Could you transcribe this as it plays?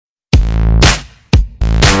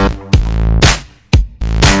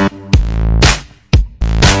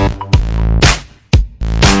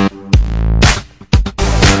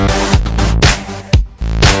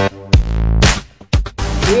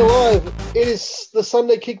the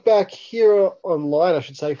Sunday Kickback here online, I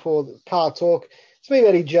should say, for the Car Talk. It's me,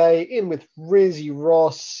 Matty J, in with Rizzy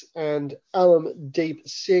Ross and Alam Deep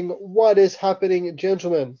Singh. What is happening,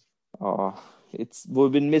 gentlemen? Oh,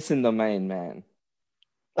 we've been missing the main man.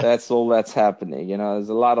 That's all that's happening. There's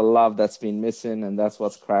a lot of love that's been missing, and that's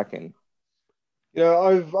what's cracking.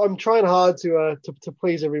 I'm trying hard to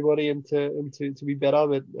please everybody and to be better,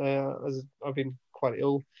 but as I've been quite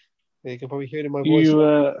ill, you can probably hear it in my voice.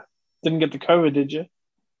 You didn't get the COVID, did you?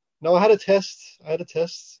 No, I had a test.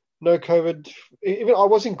 No COVID. Even I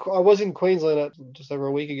was in Queensland just over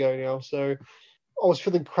a week ago now, so I was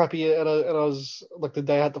feeling crappy, and I was like the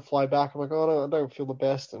day I had to fly back. I'm like, oh, no, I don't feel the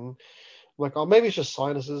best, and I'm like, oh, maybe it's just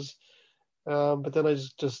sinuses. But then I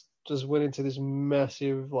just went into this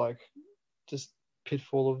massive just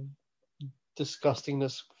pitfall of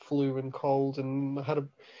disgustingness, flu and cold, and I had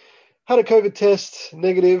a COVID test,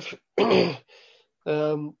 negative.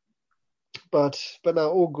 But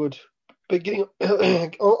no, all good. But getting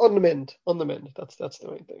on the mend. That's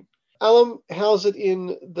the main thing. Alan, how's it in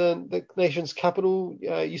the nation's capital?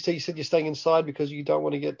 You said you're staying inside because you don't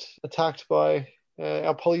want to get attacked by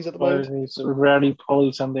our pollies at the moment. These rowdy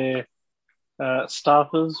pollies and their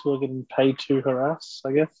staffers were getting paid to harass,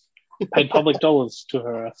 I guess. Paid public dollars to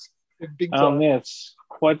harass. Big time. Yeah, it's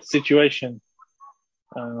quite the situation.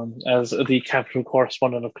 As the capital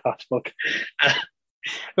correspondent of Cartbook.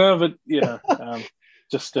 No, but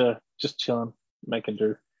just chilling, making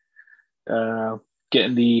do.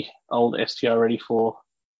 Getting the old STR ready for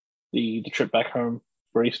the trip back home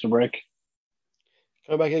for Easter break.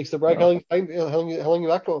 Coming back Easter break. How long you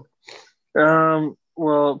back for?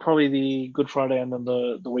 Well, probably the Good Friday and then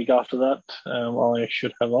the week after that, I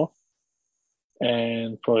should have off,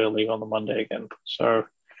 and probably I'll leave on the Monday again. So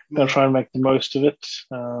I'm gonna try and make the most of it.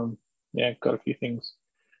 Got a few things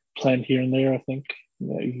planned here and there. I think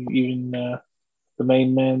even the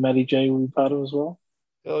main man Matty J will be part of as well.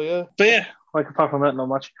 Oh yeah. So yeah, apart from that, not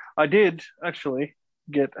much. I did actually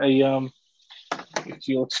get a if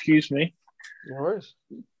you'll excuse me. No worries.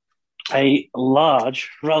 A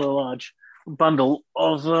rather large bundle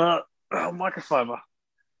of microfiber.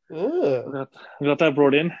 Yeah. We got that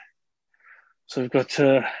brought in. So we've got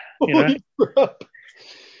so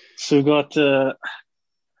we've got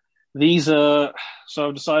these. So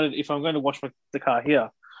I've decided if I'm going to wash the car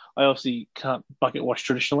here, I obviously can't bucket wash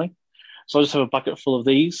traditionally. So I just have a bucket full of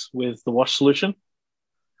these with the wash solution.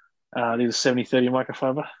 These are 70-30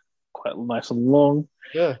 microfiber, quite nice and long.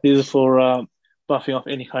 Yeah. These are for buffing off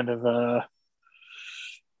any kind of what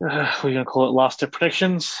are you going to call it? Last step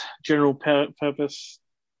protections, general purpose.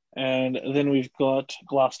 And then we've got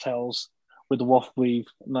glass towels with the waffle weave,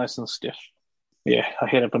 nice and stiff. Yeah, I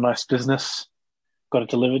hit up a nice business, got it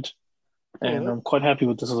delivered, and I'm quite happy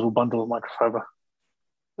with this little bundle of microfiber.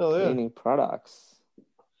 Oh yeah. Cleaning products.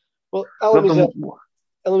 Well,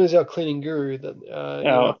 Alan is our cleaning guru.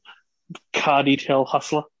 Our car detail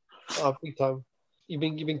hustler. Oh, big time. You've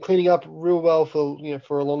been cleaning up real well for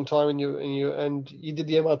a long time, and you did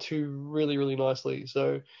the MR2 really, really nicely.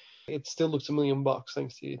 So it still looks $1 million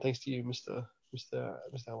thanks to you, Mr.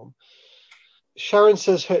 Allen. Sharon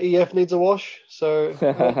says her EF needs a wash, so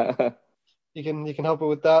you can help her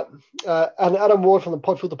with that. And Adam Ward from the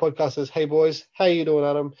Podfilter podcast says, "Hey boys, how you doing,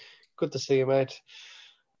 Adam? Good to see you, mate."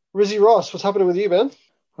 Rizzy Ross, what's happening with you, man?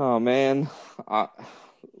 Oh man,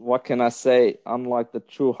 what can I say? Unlike the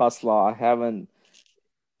true hustler,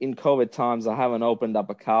 in COVID times, I haven't opened up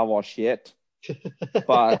a car wash yet.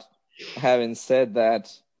 But having said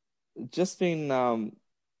that, just been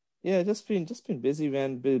busy,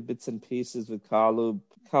 man. Bits and pieces with car lube.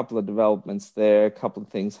 A couple of developments there. A couple of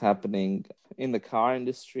things happening in the car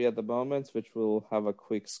industry at the moment, which we'll have a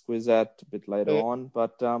quick squiz at a bit later on.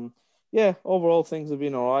 But overall things have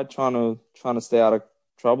been all right. Trying to stay out of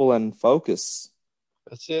trouble and focus.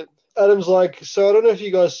 That's it. Adam's like, so I don't know if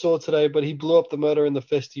you guys saw today, but he blew up the motor in the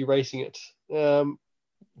Festi racing it. I'm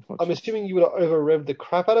assuming you would have over-revved the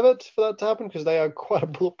crap out of it for that to happen, because they are quite a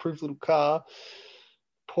bulletproof little car.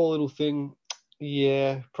 Poor little thing.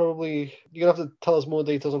 Yeah, probably. You're going to have to tell us more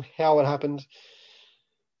details on how it happened.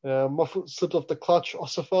 My foot slipped off the clutch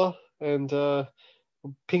ossifer and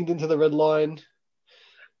pinged into the red line.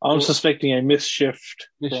 I'm suspecting a misshift.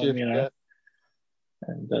 Yeah.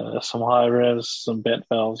 And some high revs, some bent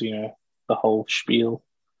valves, the whole spiel.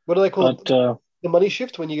 What do they call it? The money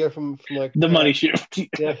shift, when you go from like... The money shift.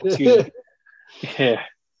 Yeah. Yeah.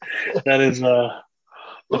 That is...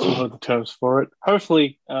 that's one of the terms for it.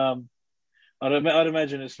 Hopefully, I'd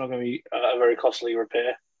imagine it's not going to be a very costly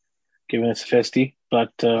repair, given it's a Festi,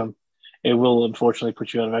 but it will unfortunately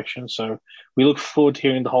put you out of action. So we look forward to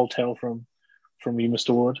hearing the whole tale from you, Mr.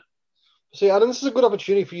 Ward. So yeah, Adam, this is a good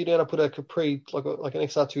opportunity for you now to put a Capri, like an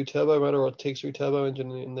XR2 turbo motor or a TX3 turbo engine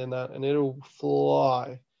in that, and it'll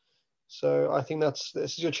fly. So I think this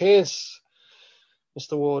is your chance,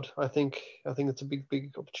 Mr. Ward. I think it's a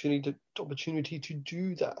big opportunity to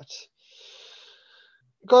do that.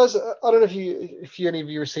 Guys, I don't know if any of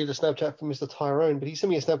you received a Snapchat from Mr. Tyrone, but he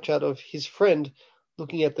sent me a Snapchat of his friend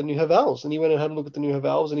looking at the new Havals, and he went and had a look at the new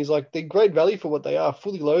Havals, and he's like, they're great value for what they are,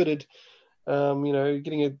 fully loaded.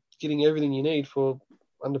 Getting everything you need for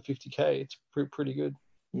under 50K. It's pretty good.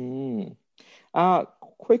 Mm.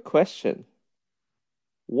 Quick question.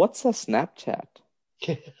 What's a Snapchat?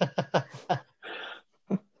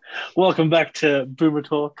 Welcome back to Boomer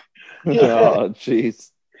Talk. Oh,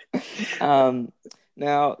 jeez.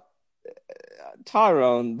 Now,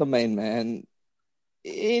 Tyrone, the main man,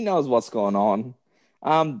 he knows what's going on.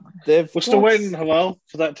 We're still waiting, hello,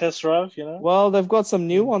 for that test drive, Well, they've got some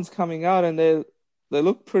new ones coming out, and they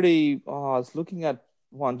look pretty. Oh, I was looking at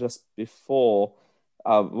one just before.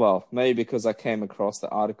 Well, maybe because I came across the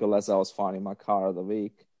article as I was finding my car of the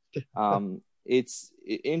week. It's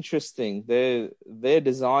interesting. Their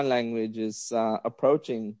design language is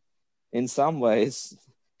approaching, in some ways,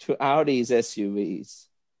 to Audi's SUVs.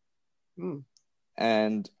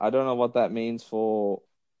 And I don't know what that means for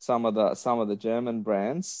some of the German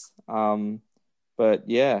brands. But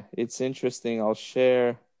yeah, it's interesting. I'll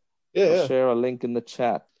share a link in the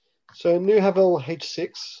chat. So new Haval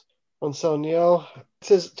H6 on sale now. It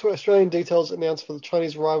says to Australian details announced for the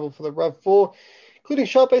Chinese arrival for the RAV4, including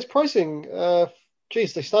sharp-based pricing. They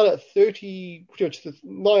start at 30, pretty much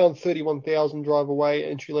nigh on 31,000 drive away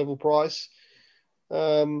entry level price.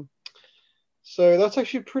 So that's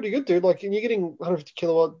actually pretty good, dude. Like, and you're getting 150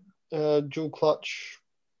 kilowatt dual clutch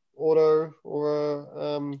auto,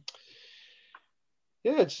 or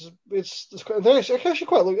it's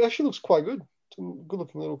actually looks quite good. It's a good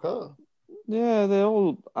looking little car. Yeah, they're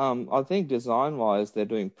all. I think design wise, they're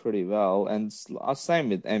doing pretty well, and same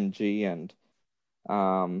with MG and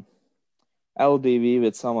LDV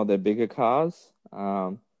with some of their bigger cars.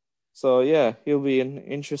 So yeah, he'll be an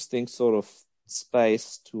interesting sort of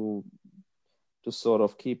space to sort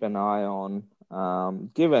of keep an eye on.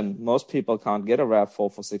 Given most people can't get a RAV4 for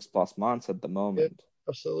 6+ months at the moment. Yeah,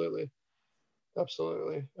 absolutely.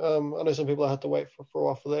 I know some people have to wait for a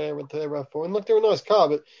while for their RAV4, and look, they're a nice car,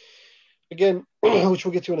 but again, which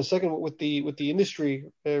we'll get to in a second, with the industry,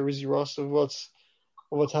 Rizzy Ross, of what's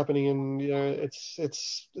happening, and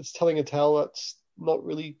it's telling a tale that's not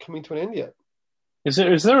really coming to an end yet. Is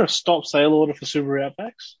there a stop sale order for Subaru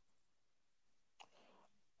Outbacks?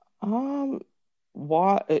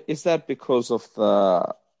 Why is that? Because of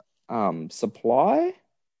the supply?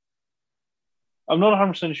 I'm not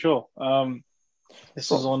 100% sure.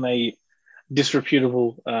 This is on a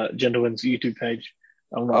disreputable gentleman's YouTube page.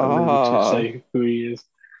 I'm not at liberty to say who he is.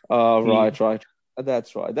 Right.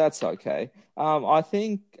 That's right. That's okay. I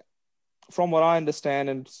think, from what I understand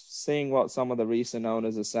and seeing what some of the recent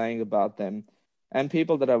owners are saying about them and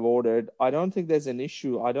people that have ordered, I don't think there's an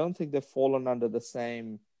issue. I don't think they've fallen under the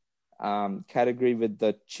same category with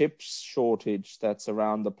the chip shortage that's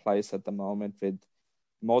around the place at the moment, with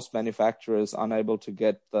most manufacturers unable to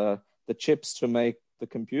get the chips to make the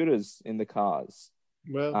computers in the cars.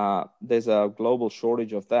 Well, there's a global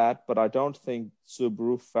shortage of that, but I don't think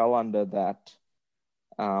Subaru fell under that.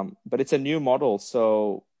 But it's a new model,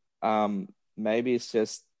 so maybe it's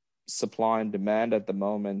just supply and demand at the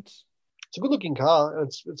moment. It's a good-looking car, and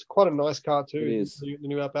it's quite a nice car too. It is. The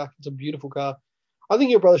new Outback. It's a beautiful car. I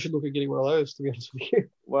think your brother should look at getting one of those, to be honest with you.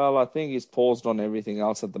 Well, I think he's paused on everything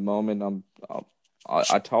else at the moment.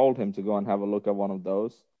 I told him to go and have a look at one of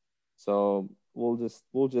those, so we'll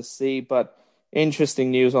just see. But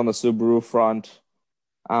interesting news on the Subaru front.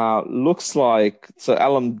 Looks like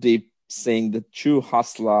LMD saying the true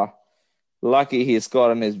hustler. Lucky he's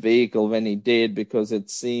got in his vehicle when he did, because it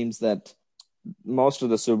seems that most of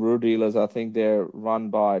the Subaru dealers, I think they're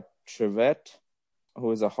run by Trevette, who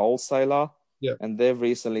is a wholesaler. Yeah. And they've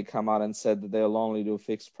recently come out and said that they'll only do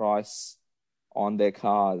fixed price on their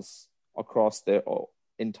cars across their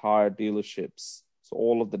entire dealerships. So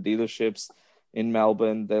all of the dealerships in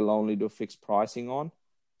Melbourne, they'll only do fixed pricing on.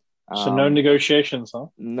 So no negotiations, huh?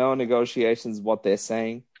 No negotiations, what they're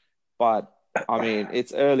saying. But, I mean,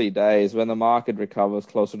 it's early days. When the market recovers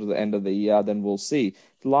closer to the end of the year, then we'll see.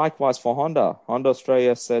 Likewise for Honda. Honda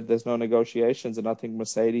Australia said there's no negotiations, and I think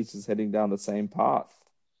Mercedes is heading down the same path.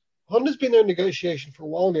 Honda's been in negotiation for a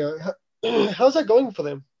while now. How's that going for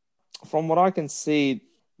them? From what I can see,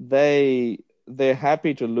 they're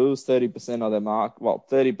happy to lose 30% of their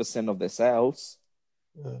 30% of their sales.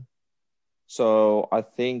 Yeah. So I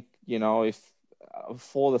think, if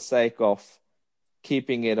for the sake of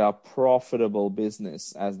keeping it a profitable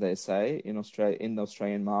business, as they say in Australia, in the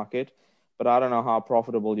Australian market. But I don't know how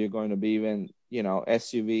profitable you're going to be when,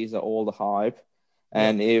 SUVs are all the hype. Yeah.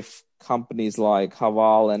 And if companies like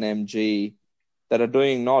Haval and MG that are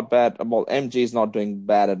doing not bad, well, MG is not doing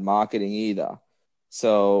bad at marketing either.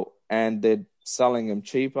 So, and they're selling them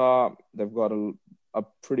cheaper. They've got a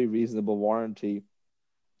pretty reasonable warranty,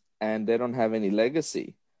 and they don't have any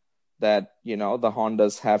legacy that, the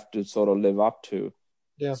Hondas have to sort of live up to.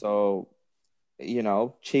 Yeah. So,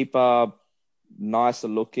 cheaper, nicer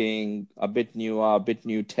looking, a bit newer, a bit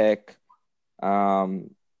new tech. I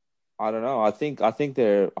don't know. I think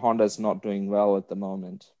their Honda's not doing well at the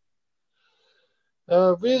moment.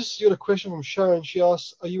 Riz, you got a question from Sharon. She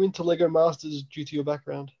asks, "Are you into Lego Masters due to your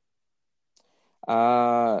background?"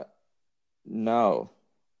 Uh, no.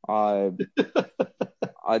 I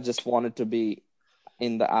I just wanted to be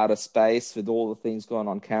in the outer space with all the things going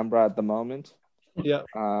on Canberra at the moment. Yeah.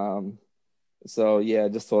 So yeah, I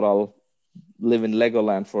just thought I'll live in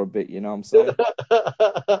Legoland for a bit, you know what I'm saying?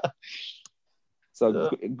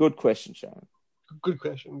 So good question, Sharon. Good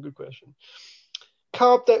question. Good question.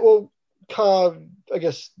 Car update. Well, car, I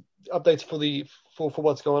guess, updates for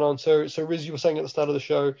what's going on. So Riz, you were saying at the start of the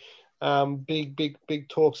show, big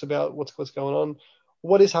talks about what's going on.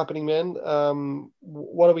 What is happening, man?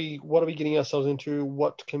 What are we getting ourselves into?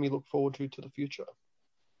 What can we look forward to the future?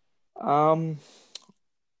 Hyundai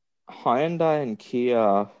and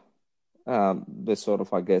Kia, they sort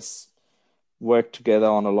of, I guess, work together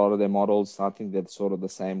on a lot of their models. I think they're sort of the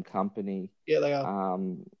same company. Yeah, they are.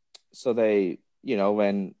 So they,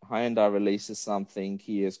 when Hyundai releases something,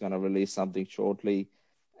 Kia is going to release something shortly,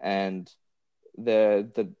 and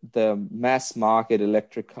the mass market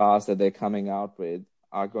electric cars that they're coming out with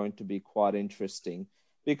are going to be quite interesting,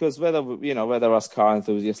 because whether us car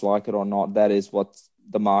enthusiasts like it or not, that is what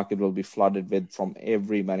the market will be flooded with from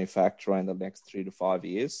every manufacturer in the next 3 to 5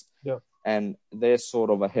 years. Yeah. And they're sort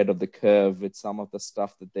of ahead of the curve with some of the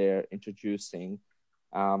stuff that they're introducing.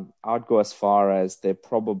 I'd go as far as they're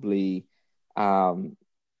probably, out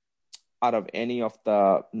of any of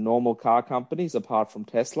the normal car companies, apart from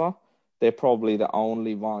Tesla, they're probably the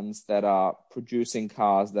only ones that are producing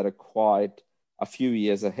cars that are quite a few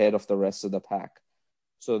years ahead of the rest of the pack.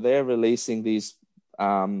 So they're releasing these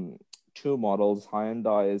two models.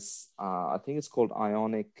 Hyundai is, I think it's called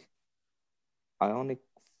Ioniq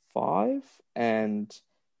 5, and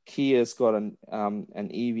Kia's got an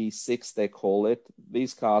EV6, they call it.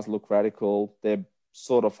 These cars look radical. They're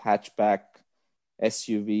sort of hatchback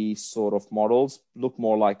SUV sort of models, look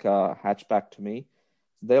more like a hatchback to me.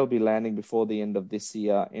 They'll be landing before the end of this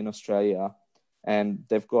year in Australia, and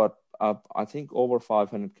they've got I think over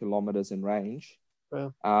 500 kilometers in range.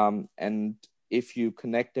 Wow. And if you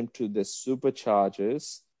connect them to the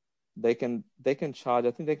superchargers, they can charge.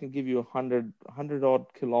 I think they can give you 100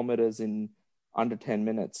 odd kilometers in under 10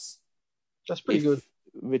 minutes. That's pretty good.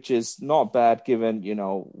 Which is not bad given,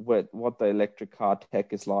 what the electric car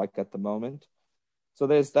tech is like at the moment. So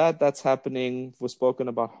there's that's happening. We've spoken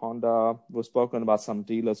about Honda. We've spoken about some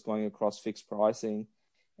dealers going across fixed pricing.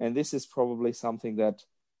 And this is probably something that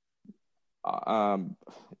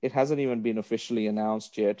it hasn't even been officially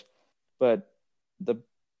announced yet. But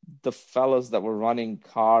the fellas that were running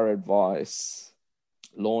Car Advice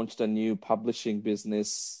launched a new publishing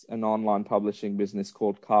business, an online publishing business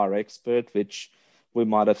called Car Expert, which we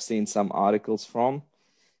might have seen some articles from.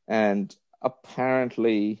 And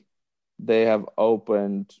apparently they have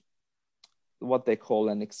opened what they call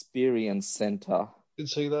an experience center. Did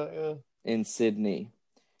see that, yeah. In Sydney.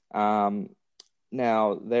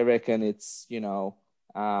 Now they reckon it's,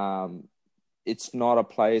 it's not a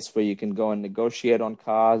place where you can go and negotiate on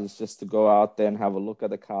cars. It's just to go out there and have a look at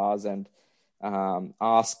the cars and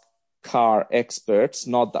ask car experts,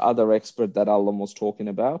 not the other expert that Alan was talking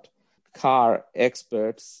about, car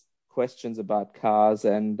experts questions about cars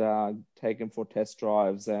and take them for test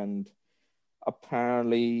drives, and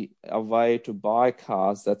apparently a way to buy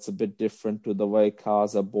cars that's a bit different to the way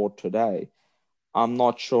cars are bought today. I'm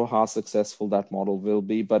not sure how successful that model will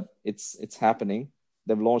be, but it's happening.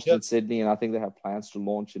 They've launched in Sydney, and I think they have plans to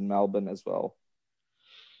launch in Melbourne as well.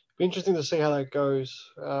 Be interesting to see how that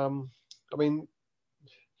goes. I mean,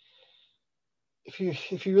 if you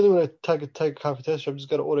really want to take a car for test drive, just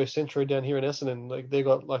go to Auto Centro down here in Essendon. Like they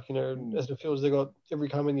got Essendon Fields, they got every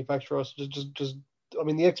car manufacturer. So just I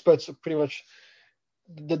mean, the experts are pretty much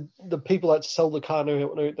the people that sell the car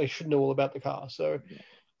know they should know all about the car. So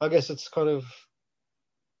I guess it's kind of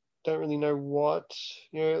don't really know what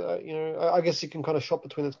I guess you can kind of shop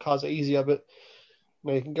between the cars easier, but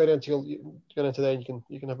No, you can go down to go down to there, and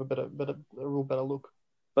you can have a real better look.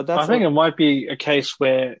 But I that's think what. it might be a case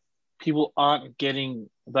where people aren't getting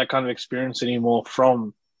that kind of experience anymore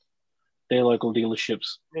from their local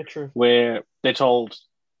dealerships, Yeah, true. where they're told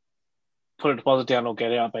put a deposit down or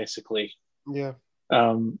get out, basically. Yeah,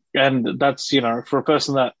 And that's, for a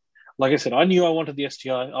person that, like I said, I knew I wanted the STI.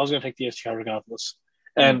 I was going to take the STI regardless.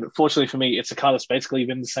 Mm. And fortunately for me, it's a car that's basically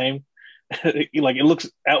been the same. Like it looks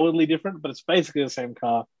outwardly different, but it's basically the same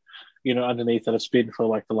car, underneath that it's been for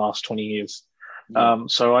like the last 20 years. Yeah.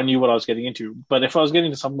 So I knew what I was getting into. But if I was getting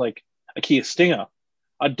into something like a Kia Stinger,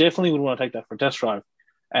 I definitely would want to take that for a test drive.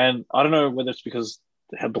 And I don't know whether it's because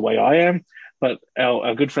they have the way I am, but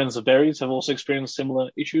our good friends the Berries have also experienced similar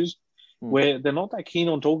issues Mm. where they're not that keen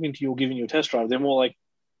on talking to you or giving you a test drive. They're more like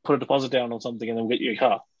put a deposit down on something and then we'll get you a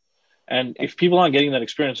car. And if people aren't getting that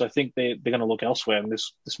experience, I think they're going to look elsewhere, and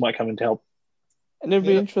this might come in to help. And it'd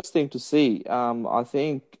be yeah, interesting to see. I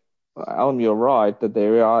think, Alan, you're right that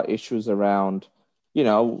there are issues around, you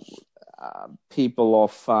know, people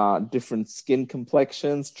of different skin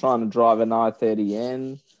complexions trying to drive an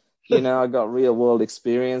i30N. I got real world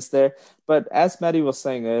experience there. But as Maddie was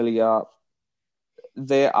saying earlier,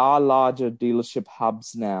 there are larger dealership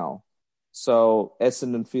hubs now. So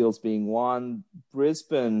Essendon Fields being one,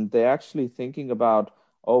 Brisbane, they're actually thinking about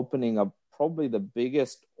opening up probably the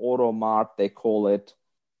biggest auto mart, they call it,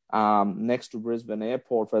 next to Brisbane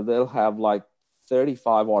Airport, where they'll have like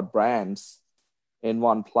 35 odd brands in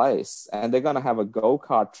one place. And they're going to have a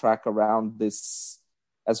go-kart track around this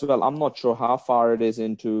as well. I'm not sure how far it is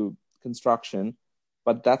into construction,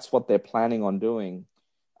 but that's what they're planning on doing.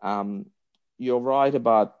 Um, you're right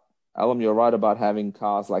about, Alam, you're right about having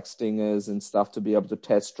cars like Stingers and stuff to be able to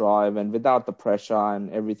test drive and without the pressure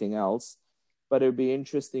and everything else. But it would be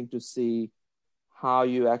interesting to see how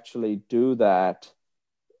you actually do that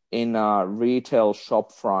in a retail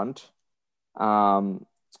shop front,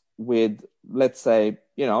 with, let's say,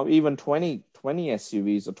 even 20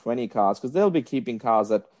 SUVs or 20 cars, because they'll be keeping cars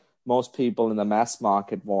that most people in the mass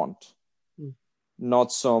market want, Mm.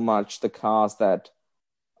 not so much the cars that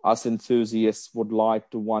us enthusiasts would like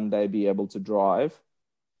to one day be able to drive.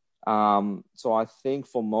 So I think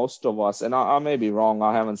for most of us, and I may be wrong,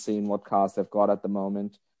 I haven't seen what cars they've got at the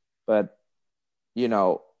moment, but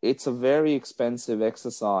it's a very expensive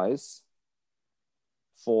exercise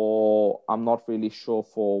for, I'm not really sure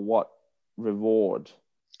for what reward.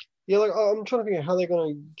 yeah. Like I'm trying to think of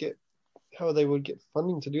how they would get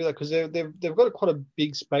funding to do that because they've got quite a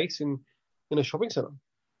big space in a shopping center.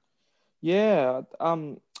 Yeah,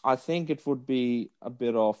 I think it would be a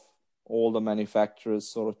bit of all the manufacturers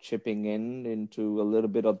sort of chipping in into a little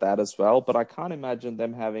bit of that as well. But I can't imagine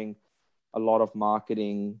them having a lot of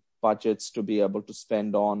marketing budgets to be able to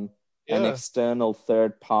spend on an Yeah, external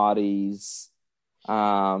third parties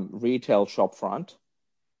retail shop front.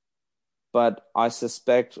 But I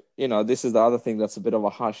suspect, this is the other thing that's a bit of a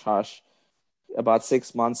hush hush. About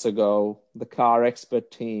 6 months ago, the Car Expert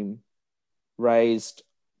team raised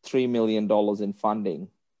 $3 million in funding.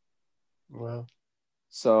 wow.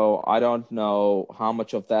 So I don't know how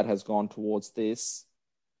much of that has gone towards this,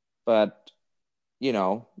 but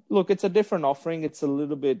look, it's a different offering. It's a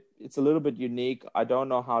little bit unique. I don't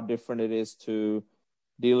know how different it is to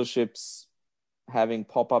dealerships having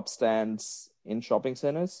pop-up stands in shopping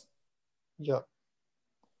centers, Yeah.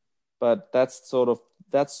 but that's sort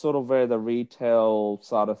of where the retail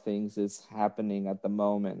side of things is happening at the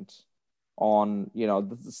moment on,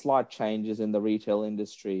 the slight changes in the retail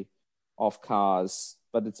industry of cars,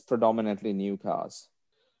 but it's predominantly new cars.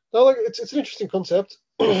 No, like it's an interesting concept.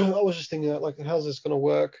 I was just thinking that like how's this going to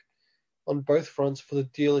work on both fronts for the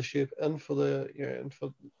dealership and for the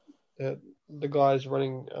guys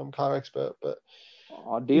running Car Expert. But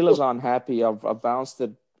Our it's dealers also, aren't happy. I've bounced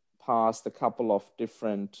it past a couple of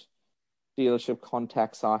different dealership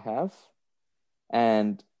contacts I have,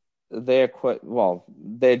 and their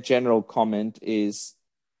general comment is,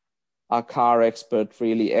 "Are car expert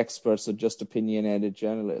really experts or just opinionated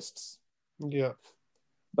journalists?" yeah.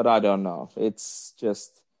 But I don't know. It's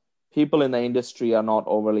just people in the industry are not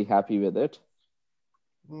overly happy with it.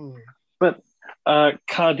 Mm. But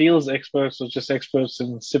car dealers experts are just experts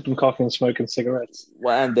in sipping coffee and smoking cigarettes.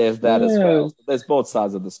 Well, and there's that as Yeah, well. So there's both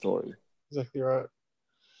sides of the story. Exactly right.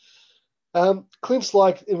 Clint's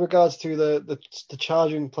like in regards to the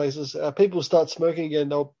charging places, people start smoking again.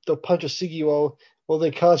 They'll punch a ciggy while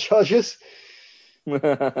their car charges.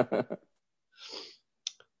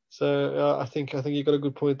 So I think you got a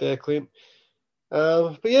good point there, Clint.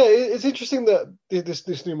 But yeah, it's interesting that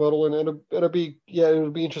this new model, and it'll be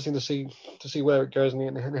interesting to see where it goes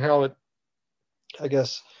and how it, I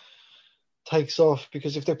guess, takes off,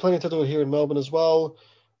 because if they're planning to do it here in Melbourne as well,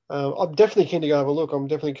 I'm definitely keen to go have a look. I'm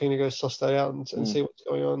definitely keen to go suss that out and see what's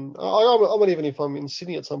going on. I might even, if I'm in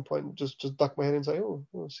Sydney at some point, just duck my head and say, oh,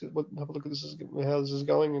 see have a look at this, how this is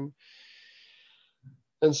going,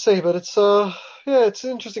 and see. But it's yeah, it's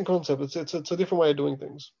an interesting concept. It's a different way of doing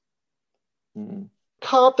things. Mm.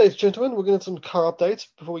 Car updates, gentlemen. We're going to some car updates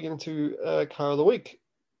before we get into car of the week.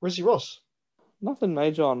 Rizzy Ross. Nothing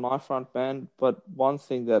major on my front, man, but one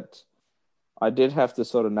thing that I did have to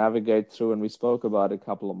sort of navigate through, and we spoke about it a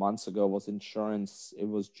couple of months ago, was insurance. It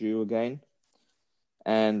was due again.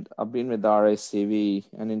 And I've been with RACV,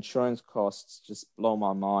 and insurance costs just blow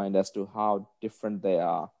my mind as to how different they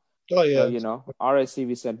are. Oh So, yeah,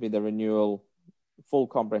 RACV sent me the renewal, full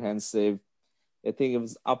comprehensive. I think it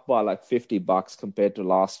was up by like $50 compared to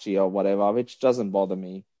last year or whatever, which doesn't bother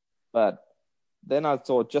me. But then I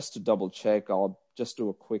thought, just to double check, I'll just do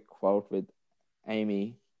a quick quote with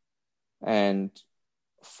Amy, and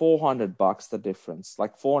 $400 the difference,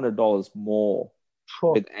 like $400 more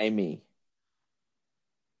with Amy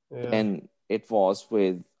yeah. than it was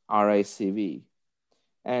with RACV.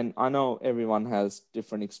 And I know everyone has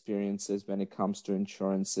different experiences when it comes to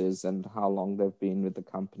insurances and how long they've been with the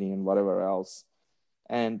company and whatever else.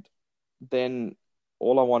 And then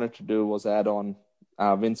all I wanted to do was add on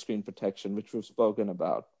windscreen protection, which we've spoken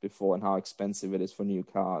about before, and how expensive it is for new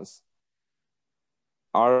cars.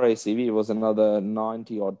 RACV was another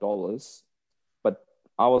 90 odd dollars, but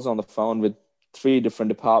I was on the phone with 3 different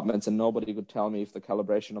departments and nobody could tell me if the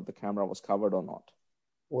calibration of the camera was covered or not.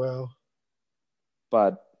 Wow.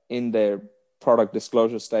 But in their product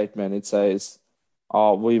disclosure statement, it says,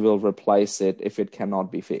 oh, we will replace it if it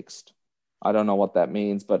cannot be fixed. I don't know what that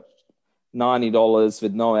means, but $90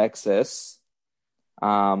 with no excess.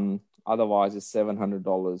 Otherwise, it's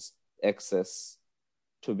 $700 excess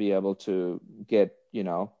to be able to get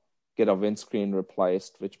a windscreen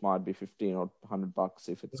replaced, which might be 15 or $100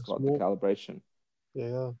 if it's got the calibration.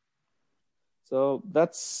 Yeah. So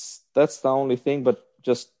that's the only thing, but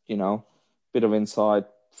just, bit of insight,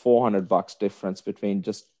 $400 difference between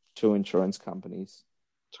just 2 insurance companies.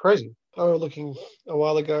 It's crazy. I was looking a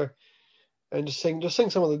while ago and just seeing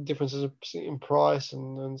some of the differences in price,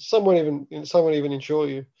 and some won't even insure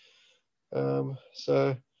you.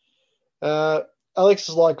 So Alex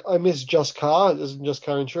is like, I miss Just Car, as in Just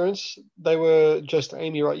Car Insurance. They were just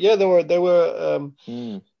Amy, right? Yeah, they were they were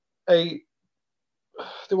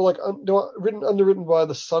underwritten by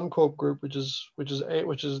the Suncorp Group, which is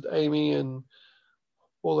Amy and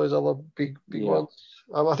all those other big ones.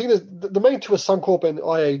 I think the main two are Suncorp and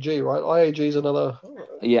IAG, right? IAG is another.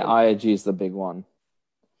 Yeah, IAG is the big one.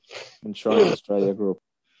 Insurance Australia Group.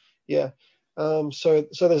 Yeah. So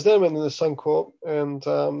there's them and then there's Suncorp, and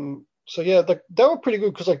so yeah, they were pretty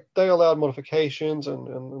good because like they allowed modifications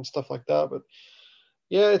and stuff like that. But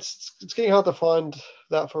yeah, it's getting hard to find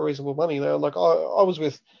that for reasonable money. They're like, I was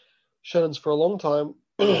with Shannon's for a long time,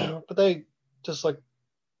 but they just like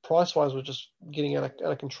price wise were just getting out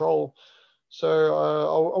of control.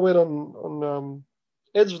 So I went on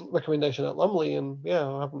Ed's recommendation at Lumley, and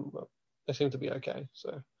yeah, they seem to be okay.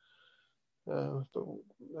 So but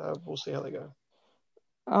we'll see how they go.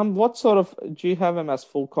 What sort of do you have them as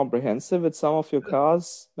full comprehensive with some of your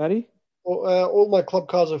cars, Matty? All my club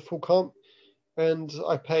cars are full comp, and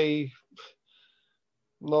I pay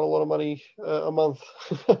not a lot of money a month.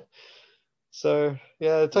 So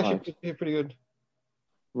yeah, it's actually pretty good.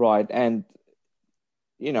 Right, and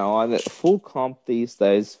full comp these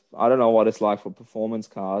days, I don't know what it's like for performance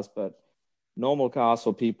cars, but normal cars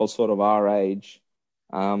for people sort of our age,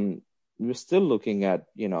 we're still looking at,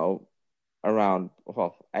 around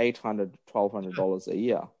 $800 to $1,200 a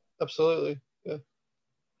year. Absolutely, yeah,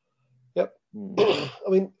 yep. I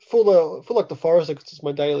mean, for like the Forester, because it's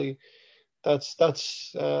my daily. That's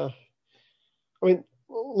I mean,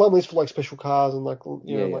 Lumley's for like special cars and like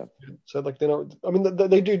like so like they're not. I mean,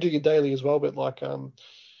 they do your daily as well, but like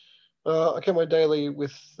I get my daily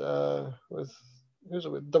with who's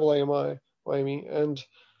it with Double AMI Amy, and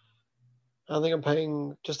I think I'm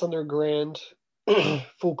paying just under $1,000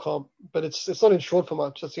 full comp, but it's not insured for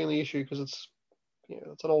much. That's the only issue because it's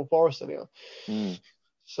it's an old Forester now.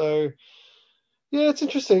 So yeah, it's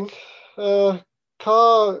interesting.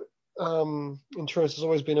 Car insurance has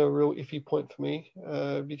always been a real iffy point for me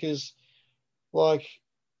because like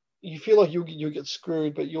you feel like you get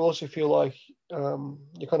screwed, but you also feel like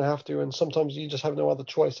you kind of have to, and sometimes you just have no other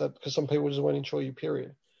choice because some people just won't insure you.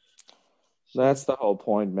 Period. So, that's the whole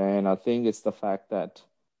point, man. I think it's the fact that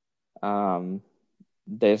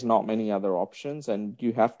there's not many other options, and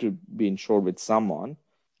you have to be insured with someone.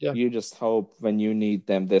 Yeah. You just hope when you need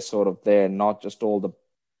them, they're sort of there, not just all the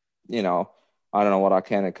I don't know what I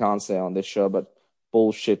can and can't say on this show, but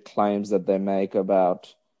bullshit claims that they make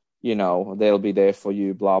about, they'll be there for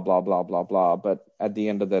you, blah, blah, blah, blah, blah. But at the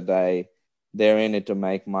end of the day, they're in it to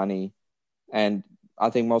make money. And I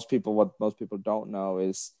think what most people don't know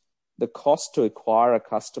is the cost to acquire a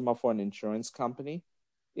customer for an insurance company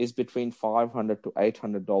is between $500 to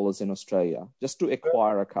 $800 in Australia just to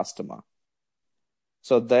acquire a customer.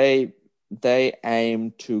 So they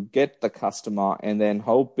aim to get the customer and then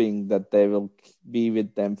hoping that they will be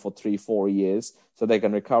with them for 3-4 years so they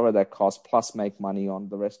can recover that cost plus make money on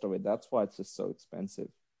the rest of it. That's why it's just so expensive.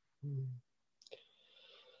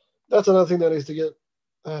 That's another thing that needs to get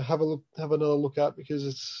have another look at, because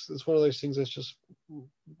it's one of those things that's just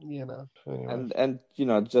anyway. And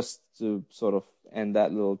just to sort of end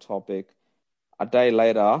that little topic, a day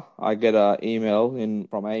later I get an email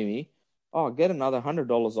from Amy. Oh, get another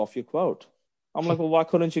 $100 off your quote. I'm like, well, why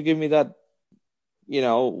couldn't you give me that,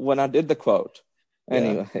 when I did the quote?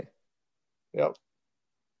 Anyway. Yep.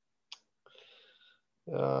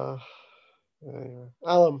 Anyway.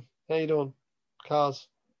 Alan, how you doing? Cars.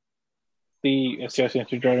 The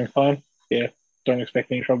SCS driving fine. Yeah, don't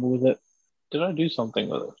expect any trouble with it. Did I do something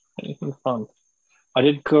with it? Anything fun? I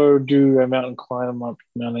did go do a mountain climb up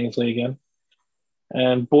Mount Ainsley again.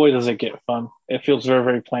 And boy, does it get fun. It feels very,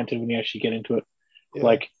 very planted when you actually get into it. Yeah.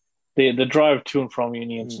 Like the drive to and from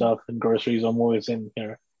uni and stuff and groceries, I'm always in,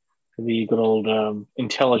 the good old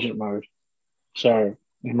intelligent mode. So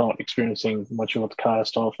not experiencing much of what the car has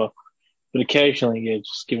to offer. But occasionally,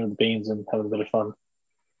 just giving the beans and having a bit of fun.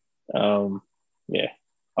 I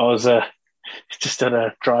was just at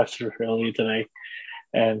a drive-through earlier today,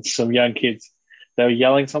 and some young kids, they were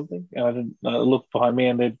yelling something, and I looked behind me,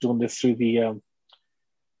 and they're doing this through the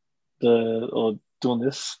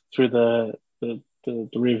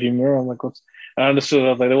rear view mirror. I'm like, what's? I understood.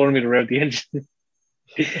 I was like, they wanted me to rev the engine,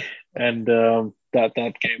 and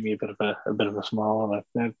that gave me a bit of a smile.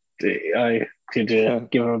 And I could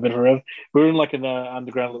give them a bit of a rev. We were in like an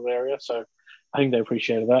underground little area, so I think they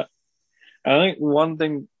appreciated that. And I think one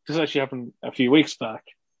thing, this actually happened a few weeks back.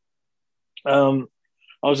 I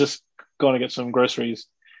was just going to get some groceries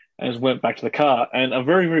and just went back to the car, and a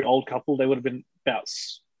very, very old couple, they would have been about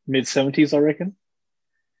mid-70s, I reckon.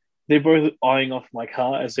 They're both eyeing off my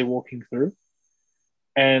car as they're walking through,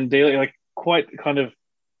 and they're like quite kind of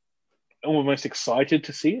almost excited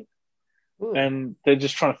to see it. And they're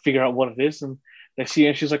just trying to figure out what it is, and they see it,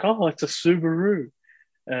 and she's like, oh, it's a Subaru.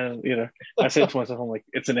 And I said to myself, I'm like,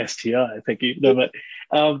 it's an STI, thank you. No, but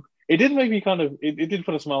it did make me it did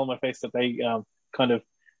put a smile on my face that they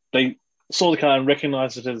they saw the car and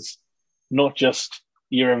recognized it as not just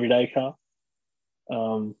your everyday car.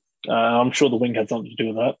 I'm sure the wing had something to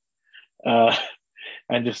do with that.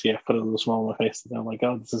 And just put a little smile on my face, and I'm like,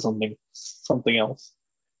 oh, this is something else.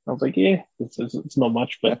 I was like, yeah, it's not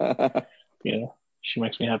much, but she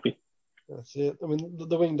makes me happy. That's it. I mean,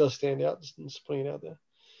 the wing does stand out. Just putting it out there.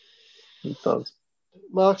 It does.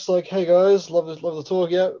 Mark's like, hey guys, love the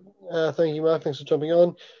talk. Yeah, thank you, Mark. Thanks for jumping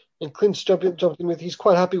on. And Clint's jumped in with. He's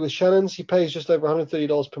quite happy with Shannon's. He pays just over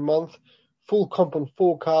 $130 per month, full comp on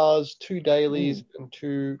 4 cars, 2 dailies, and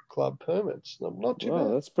 2 club permits. Not too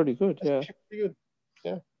bad. That's pretty good. That's pretty good.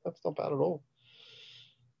 Yeah, that's not bad at all.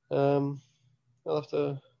 I'll have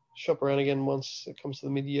to shop around again once it comes to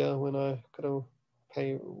the mid-year when I got to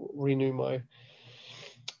renew my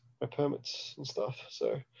permits and stuff.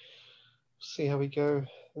 So see how we go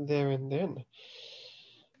there and then.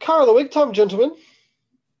 Car of the week time, gentlemen.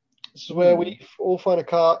 This is where we all find a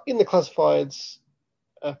car in the classifieds,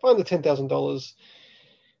 find the $10,000.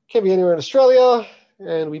 Can be anywhere in Australia,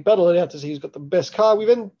 and we battle it out to see who's got the best car. We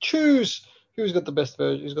then choose who's got the best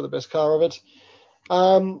version, who's got the best car of it.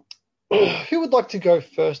 Who would like to go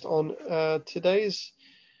first on today's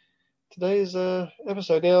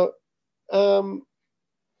episode? Now,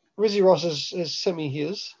 Rizzy Ross has sent me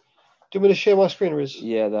his. Do you want me to share my screen, Riz?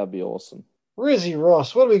 Yeah, that'd be awesome. Rizzy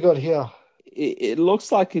Ross, what do we got here? It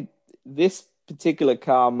looks like this particular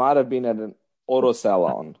car might have been at an auto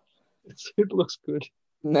salon. It looks good.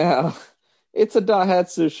 Now, it's a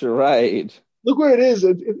Daihatsu Charade. Look where it is.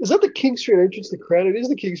 Is that the King Street entrance to Crown? It is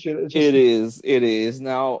the King Street entrance. It is.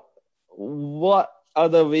 Now, what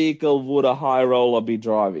other vehicle would a high roller be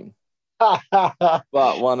driving? But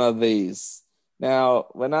one of these. Now,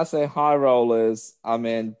 when I say high rollers, I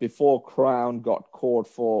mean before Crown got caught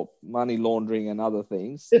for money laundering and other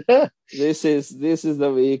things. This is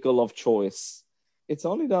the vehicle of choice. It's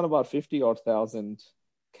only done about 50,000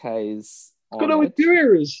 Ks. Got no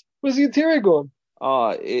interiors. Where's the interior gone?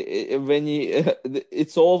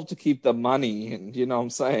 It's all to keep the money in, you know what I'm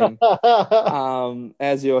saying?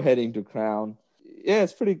 As you're heading to Crown. yeah,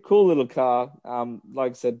 it's pretty cool little car.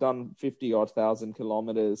 Like I said, done 50-odd thousand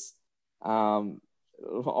kilometers.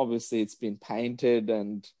 Obviously it's been painted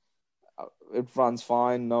and it runs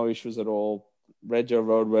fine, no issues at all. Rego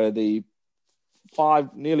roadworthy.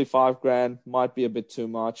 Nearly $5,000 might be a bit too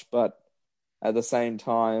much, but at the same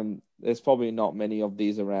time, there's probably not many of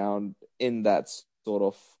these around in that sort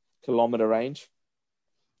of kilometer range.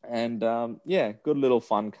 And yeah, good little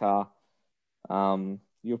fun car.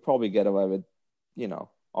 You'll probably get away with,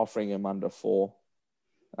 offering him under 4.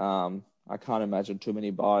 I can't imagine too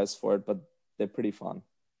many buyers for it, but they're pretty fun.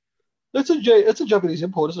 It's a Japanese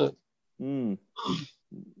import, isn't it?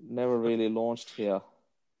 Never really launched here.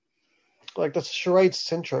 Like that's Charade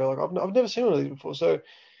Centro. Like I've never seen one of these before. So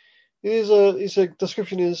it's a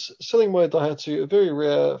description is selling my Daihatsu, a very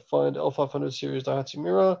rare find L500 series Daihatsu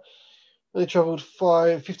Mirror. They travelled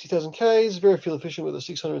 50,000 Ks, very fuel efficient with a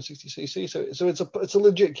 660cc. So it's a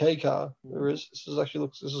legit K car. This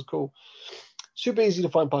is cool. Super easy to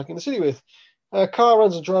find parking in the city with. Car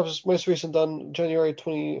runs and drives most recent done January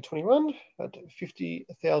 2021 at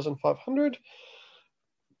 50,500.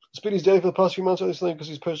 Speed is daily for the past few months, only because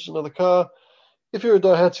he's purchased another car. If you're a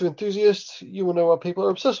Daihatsu enthusiast, you will know why people are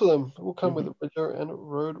obsessed with them. It will come with Rego and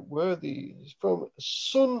roadworthy. It's from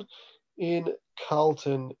Sun in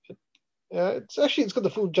Carlton. It's got the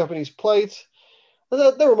full Japanese plate.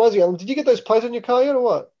 That reminds me, Alan, did you get those plates on your car yet or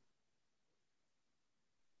what?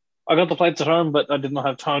 I got the plates at home, but I did not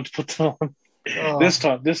have time to put them on. This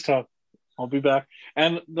time, I'll be back.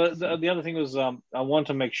 And the other thing was, I want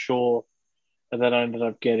to make sure that I ended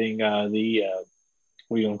up getting the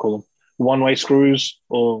what are you gonna call them? One-way screws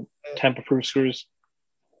or tamper-proof screws.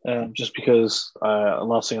 Just because the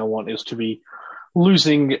last thing I want is to be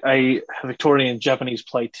losing a Victorian Japanese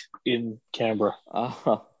plate in Canberra.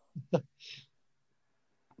 I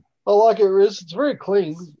like it, Riz. It's very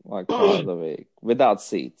clean. My car of the week. Without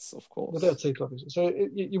seats, of course. Without seats, obviously. So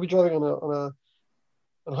you'll be driving on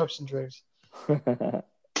hopes and dreams.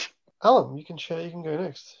 Alan, you can go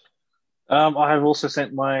next. I have also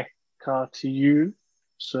sent my car to you,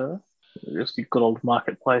 sir. Just the good old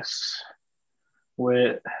marketplace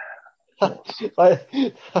where I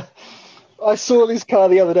saw this car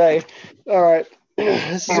the other day. All right.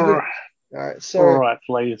 This is all right. So all right,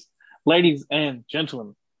 ladies and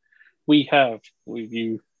gentlemen, we have, will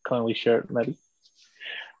you kindly share it, Maddie?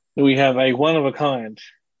 We have a one of a kind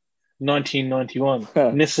 1991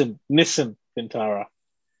 Nissan Vitara.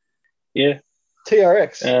 Yeah.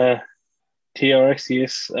 TRX. TRX,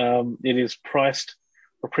 yes. It is priced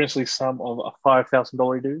for a princely sum of a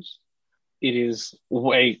 $5,000 dues. It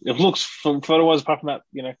looks, photo-wise, apart from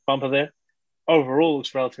that, bumper there, overall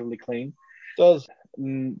looks relatively clean. Does.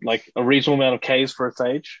 Like a reasonable amount of Ks for its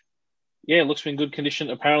age. Yeah, it looks in good condition.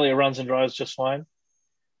 Apparently it runs and drives just fine.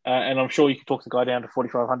 And I'm sure you can talk the guy down to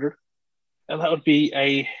 4,500. And that would be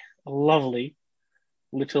a lovely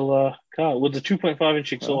little car with the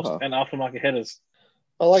 2.5-inch exhaust and aftermarket headers.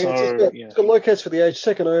 I like it. It's got low Ks for the age,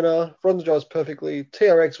 second owner, runs and drives perfectly.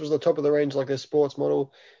 TRX was the top of the range, like their sports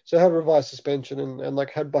model. So it had revised suspension and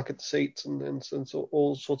like had bucket seats and so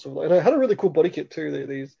all sorts of. And it had a really cool body kit too.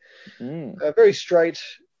 These very straight,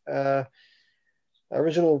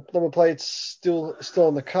 original number plates still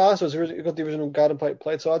on the car. So it's got the original garden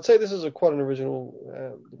plate. So I'd say this is quite an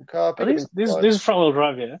original car. This is front wheel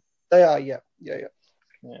drive, yeah. They are, yeah.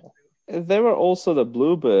 They were also the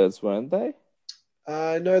Bluebirds, weren't they?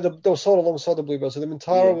 No, they were sold alongside the Bluebird. So the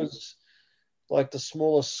Mintara was like the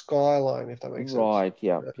smaller Skyline, if that makes sense. Right.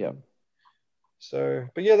 Yeah. So,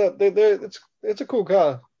 but yeah, it's a cool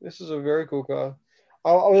car. This is a very cool car.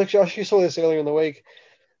 I actually saw this earlier in the week.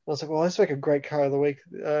 I was like, well, let's make a great car of the week,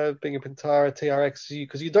 being a Pintara TRX,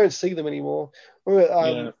 because you don't see them anymore.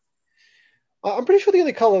 I'm pretty sure the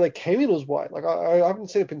only color that came in was white. Like I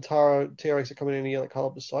haven't seen a Pintara TRX that come in any other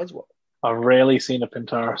color besides white. I've rarely seen a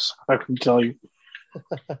Pintara, so I can tell you.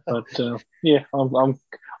 But yeah,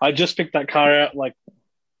 I just picked that car out like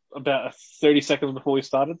about 30 seconds before we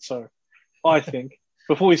started. So I think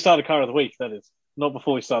before we started car of the week, that is, not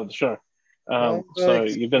before we started the show. So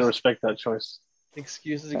you better respect that choice.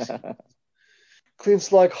 Excuses.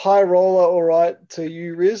 Clint's like high roller, all right, to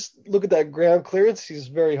you, Riz. Look at that ground clearance; he's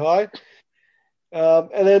very high.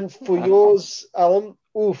 And then for yours, Alan,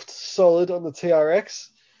 solid on the TRX.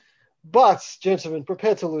 But gentlemen,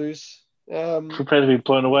 prepare to lose. Prepare to be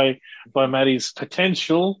blown away by Maddie's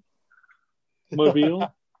potential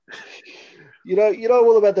mobile. You know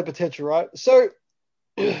all about the potential, right? So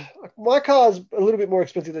my car's a little bit more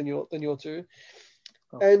expensive than your two,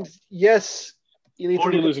 and yes, you need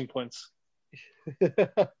already losing points.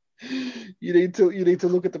 You need to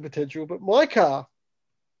look at the potential, but my car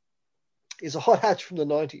is a hot hatch from the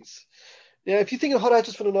 90s. Now, if you're thinking hot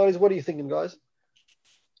hatches from the 90s, what are you thinking, guys?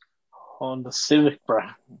 Honda Civic,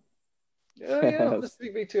 bruh. Yeah, Honda Yes.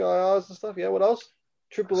 Civic V2IRs and stuff. Yeah, what else?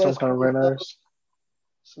 Triple Some S, kind of quad cars, Renaults.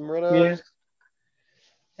 some Yeah. Renaults.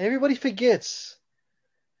 Everybody forgets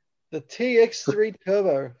the TX3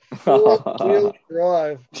 Turbo, four-wheel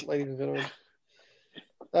drive, ladies and gentlemen.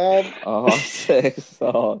 Oh, six.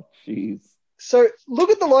 Oh, jeez. So look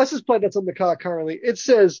at the license plate that's on the car currently. It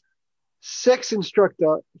says sex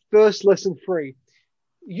instructor, first lesson free.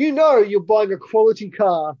 You know you're buying a quality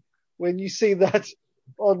car when you see that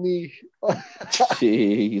on the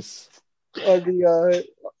Jeez. on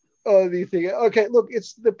the thing. Okay, look,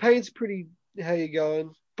 it's the paint's pretty. How you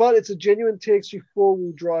going? But it's a genuine TX3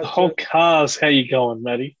 four-wheel drive. The whole car's how you going,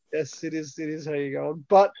 Matty? Yes, it is. It is how you going.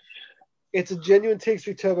 But it's a genuine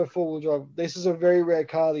TX3 turbo four-wheel drive. This is a very rare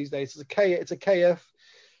car these days. It's a KF,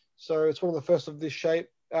 so it's one of the first of this shape.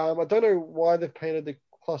 I don't know why they've painted the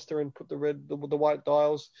cluster and put the white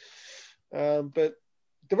dials, but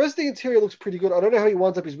the rest of the interior looks pretty good. I don't know how he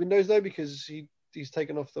winds up his windows though, because he's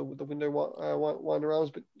taken off the window winder arms.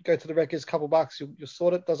 But go to the records, couple bucks, you'll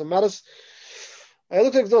sort it. Doesn't matter. It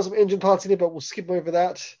looks like there's some engine parts in it, but we'll skip over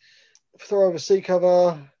that. Throw over seat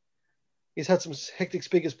cover. He's had some hectic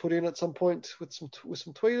speakers put in at some point with some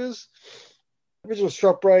tweeters. Original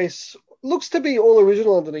strap brace. Looks to be all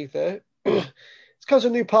original underneath there. It comes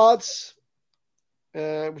with new parts,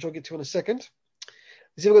 which I'll get to in a second.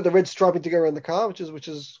 He's even got the red striping to go around the car, which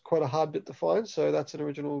is quite a hard bit to find. So that's an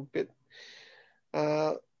original bit.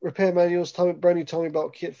 Repair manuals, brand new timing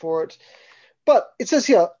belt kit for it. But it says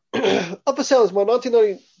here, up for sale is my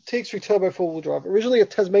 1990 TX3 Turbo four-wheel drive. Originally a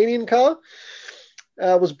Tasmanian car,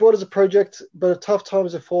 was bought as a project, but tough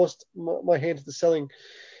times have forced my hand to the selling.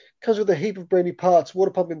 Comes with a heap of brand new parts,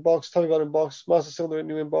 water pump in box, timing belt in box, master cylinder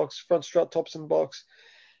new in box, front strut tops in box,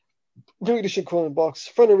 new ignition coil in box,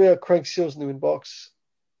 front and rear crank seals new in box.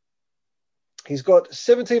 He's got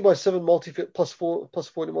 17 by 7 multi-fit plus 40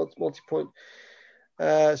 multi-point,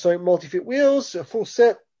 multi-fit wheels, a full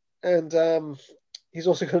set, and he's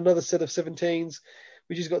also got another set of 17s,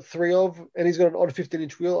 which he's got 3 of, and he's got an odd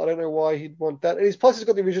 15-inch wheel. I don't know why he'd want that. And he's got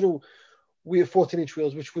the original 14-inch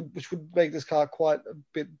wheels, which would make this car quite a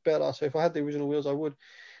bit better. So if I had the original wheels, I would.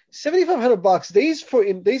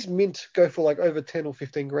 $7,500. These mint go for like over 10 or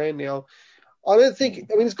 15 grand now. I don't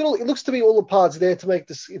think. I mean, it looks to be all the parts there to make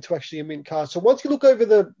this into actually a mint car. So once you look over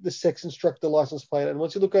the sex instructor license plate, and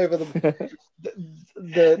once you look over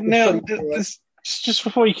now, just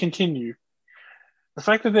before you continue, the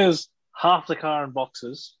fact that there's half the car in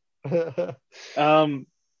boxes, and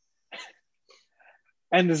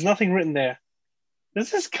there's nothing written there.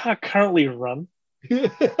 Does this car currently run?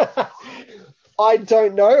 I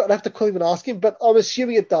don't know. I'd have to call him and ask him, but I'm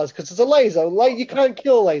assuming it does because it's a laser. You can't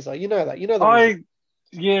kill a laser. You know that. You know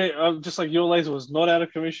that. Just like your laser was not out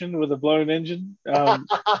of commission with a blown engine.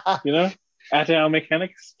 At our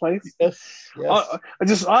mechanic's place. Yes.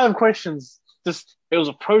 I have questions. It was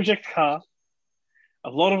a project car, a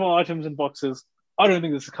lot of items and boxes. I don't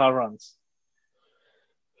think this car runs.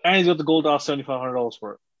 And he's got the gold ass $7,500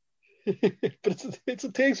 for it. But it's a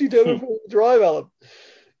TX3 Turbo 4-wheel drive, Alan.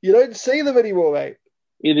 You don't see them anymore, mate.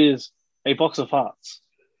 It is a box of parts.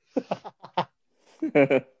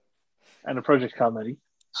 And a project car, Matty.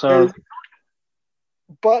 So,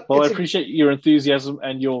 I appreciate your enthusiasm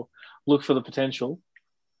and your look for the potential.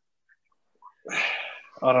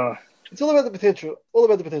 I don't know. It's all about the potential. All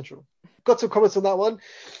about the potential. Got some comments on that one.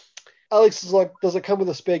 Alex is like, does it come with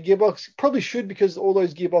a spare gearbox? Probably should, because all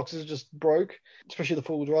those gearboxes just broke, especially the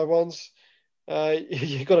four-wheel drive ones.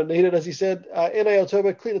 You got to need it, as he said. NAL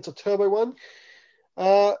Turbo, clean. It's a turbo one.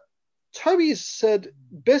 Toby said,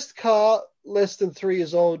 best car less than 3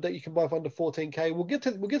 years old that you can buy for under 14K. We'll get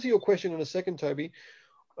to your question in a second, Toby.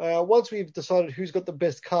 Once we've decided who's got the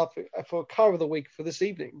best car for car of the week for this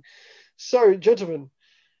evening. So, gentlemen,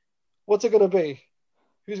 what's it going to be?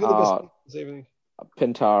 Who's got the best car this evening?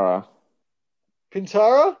 Pintara.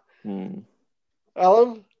 Pintara?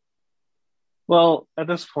 Alan? Well, at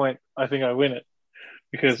this point, I think I win it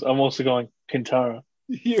because I'm also going Pintara.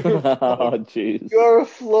 Jeez. You are a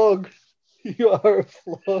flog. You are a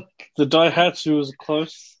flog. The Daihatsu was a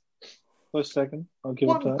close second. I'll give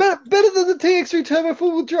it that. Better than the TX3 Turbo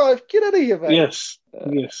 4-wheel drive. Get out of here, mate. Yes.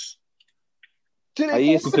 Yes. Dude,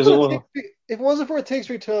 if it wasn't for a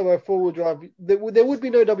TX3 Turbo 4-wheel drive, there would be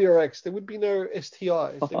no WRX. There would be no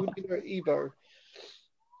STIs. There would be no Evo.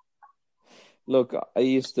 Look, I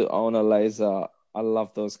used to own a laser. I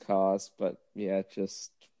love those cars, but yeah,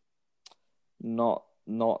 just not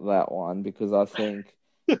that one, because I think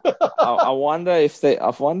I wonder if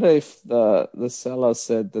the seller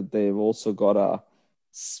said that they've also got a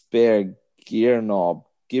spare gear knob.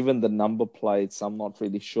 Given the number plates, I'm not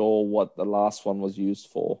really sure what the last one was used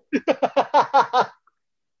for.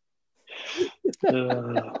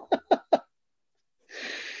 Uh,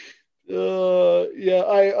 Yeah,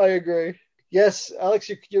 I agree. Yes,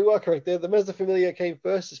 Alex, you are correct there. The Mazda Familia came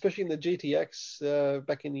first, especially in the GTX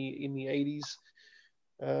back in the 80s.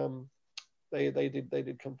 Um, they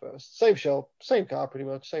did come first. Same shell, same car, pretty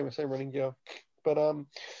much, same running gear. But I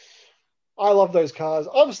love those cars.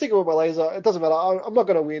 I'm sticking with my laser. It doesn't matter. I'm not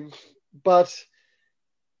going to win, but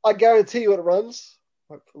I guarantee you it runs.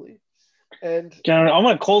 Hopefully, and Gary, I'm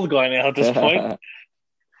gonna call the guy now at this point and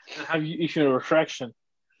have you issue a retraction.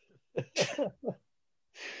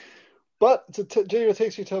 but it's a genuine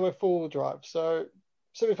TX3 Turbo 4-wheel drive, so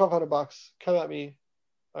 $7,500. Come at me,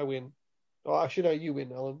 I win. Oh, actually, no, you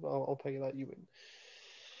win, Alan. I'll pay you that. You win.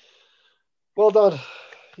 Well done.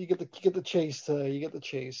 You get the cheese. You get the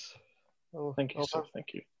cheese. Thank you, sir.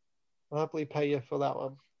 Thank you. I'll happily pay you for that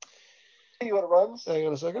one. You want to run? Hang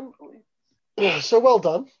on a second. So well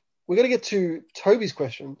done. We're going to get to Toby's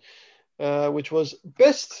question, which was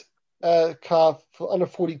best car for under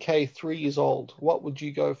 40K, 3 years old. What would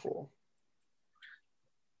you go for?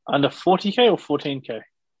 Under 40K or 14K?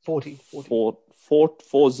 40. 40.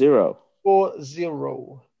 40.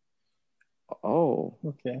 Oh.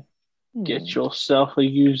 Okay. Get yourself a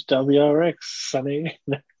used WRX, Sonny.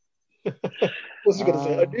 What's he going to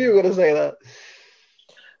say? I knew you were going to say that.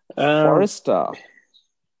 Forester.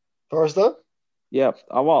 Forester? Yeah.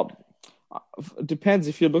 Well, it depends.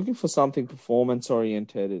 If you're looking for something performance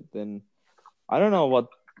oriented, then I don't know what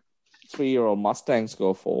 3-year-old Mustangs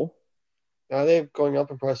go for. They're going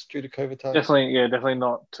up in price due to COVID time. Definitely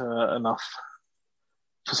not enough.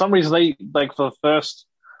 For some reason, they like for the first,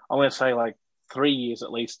 I'm going to say like 3 years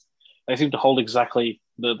at least, they seem to hold exactly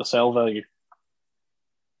the sale value.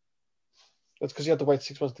 That's because you have to wait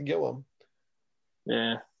 6 months to get one.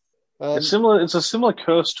 Yeah, it's similar. It's a similar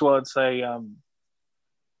curse to I'd say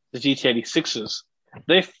the GT86s.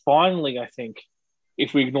 They're finally, I think,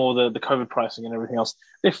 if we ignore the COVID pricing and everything else,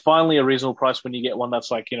 they're finally a reasonable price when you get one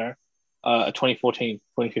that's like a 2014,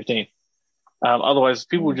 2015. Otherwise,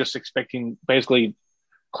 people were just expecting basically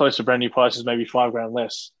close to brand new prices, maybe $5,000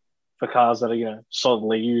 less for cars that are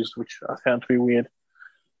solidly used, which I found to be weird.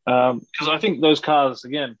 Because I think those cars,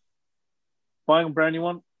 again, buying a brand new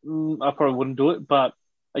one, I probably wouldn't do it. But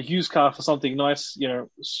a used car for something nice,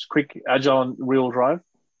 quick, agile, and real drive,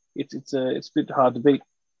 it's a bit hard to beat.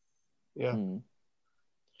 Yeah.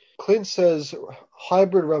 Clint says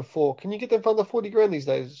hybrid RAV4. Can you get them for under 40 grand these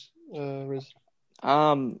days, Riz?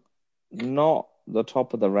 Not the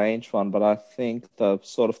top of the range one, but I think the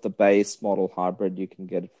sort of the base model hybrid you can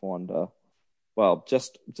get it for under, well,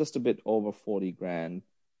 just a bit over 40 grand.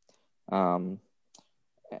 I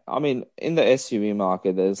mean, in the SUV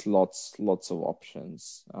market, there's lots of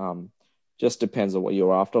options. Just depends on what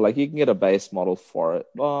you're after. Like you can get a base model for it,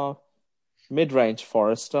 mid-range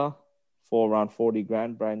Forester for around 40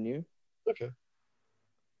 grand, brand new. Okay.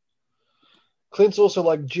 Clint's also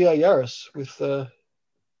like GR Yaris with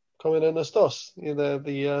comment on Estos.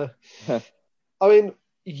 I mean,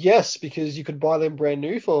 yes, because you could buy them brand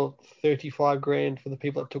new for 35 grand for the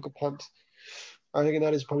people that took a punt. I think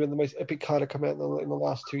that is probably the most epic car to come out in the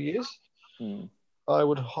last 2 years. I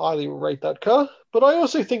would highly rate that car, but I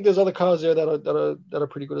also think there's other cars there that are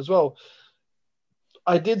pretty good as well.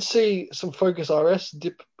 I did see some Focus RS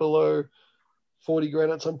dip below 40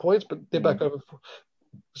 grand at some points, but they're back over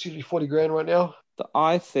 40 grand right now. The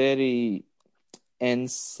i30 N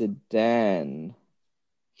sedan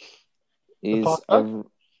is the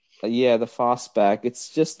fastback. It's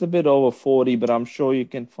just a bit over 40, but I'm sure you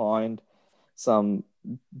can find some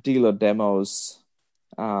dealer demos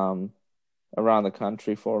around the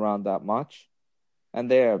country for around that much,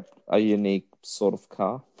 and they're a unique sort of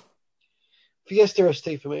car. Fiesta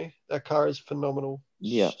ST for me, that car is phenomenal.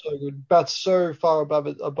 Yeah, so good. That's so far above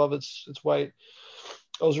its weight.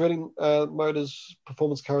 I was reading Motor's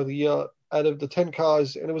Performance Car of the Year. Out of the 10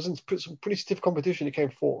 cars, and it was in some pretty stiff competition, it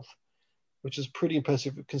came fourth, which is pretty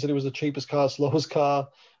impressive considering it was the cheapest car, slowest car,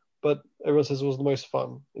 but everyone says it was the most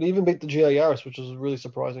fun. It even beat the GR Yaris, which was really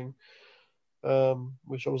surprising.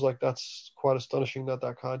 Which I was like, that's quite astonishing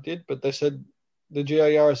that car did. But they said the GR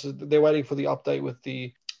Yaris, they're waiting for the update with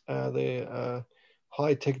their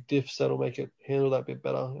high-tech diffs that'll make it handle that bit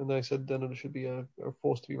better. And they said then it should be a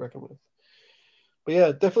force to be reckoned with. But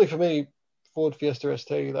yeah, definitely for me, Ford Fiesta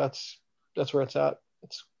ST, that's where it's at.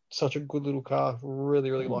 It's such a good little car.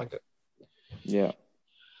 Really, really like it. Yeah.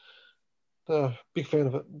 Big fan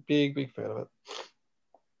of it. Big fan of it.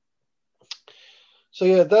 So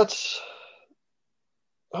yeah, that's.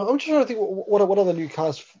 I'm just trying to think what other new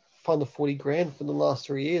cars fund the 40 grand for the last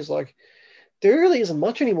 3 years. Like there really isn't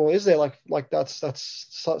much anymore, is there? Like that's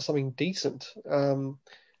something decent.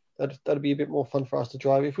 That'd be a bit more fun for us to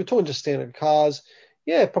drive. If we're talking just standard cars,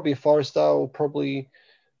 yeah, probably a Forester or probably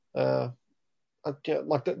like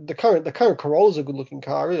the current Corolla's a good looking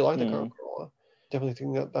car. I really like the current Corolla. Definitely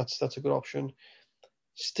think that's a good option.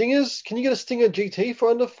 Stingers, can you get a Stinger GT for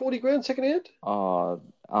under 40 grand second hand?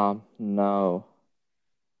 No.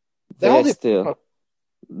 They hold it.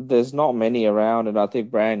 There's not many around, and I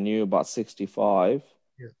think brand new about 65.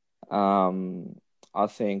 Yeah. I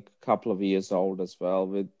think a couple of years old as well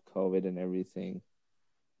with COVID and everything.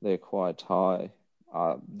 They're quite high.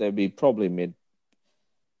 They'd be probably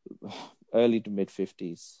early to mid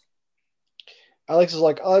 50s. Alex is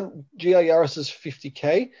like, aren't GR Yaris's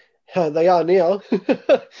 50k? They are now.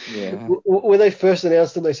 Yeah. When they first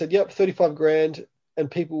announced them, they said, "Yep, 35 grand," and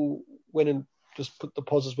people went and just put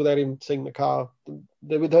deposits without even seeing the car.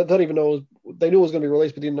 They don't even know they knew it was going to be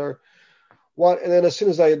released, but didn't know what. And then as soon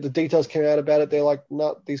as the details came out about it, they're like,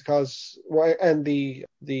 "Not these cars." Right, and the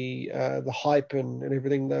hype and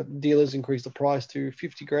everything. The dealers increased the price to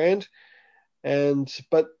 50 grand,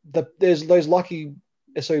 but there's those lucky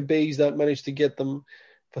SOBs that managed to get them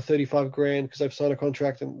for 35 grand because they've signed a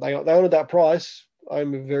contract and they honored that price.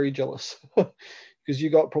 I'm very jealous because you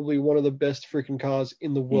got probably one of the best freaking cars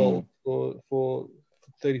in the world for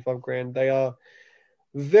 35 grand. They are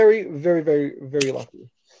very, very, very, very lucky.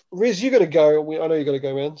 Riz, you got to go. I know you got to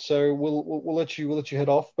go, man. So we'll let you head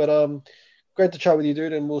off. But great to chat with you,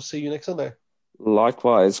 dude, and we'll see you next Sunday.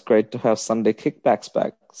 Likewise, great to have Sunday kickbacks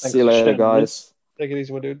back. Thanks See you for later, chatting, guys. Take it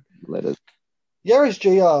easy, my dude. Later. Yaris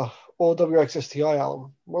GR or WX STI,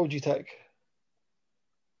 Alan? What would you take?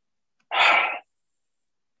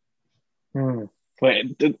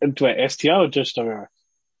 Wait, STI or just WRX?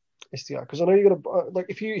 STI, because I know you got to like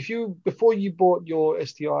if you before you bought your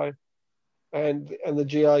STI and the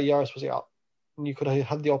GR Yaris was out and you could have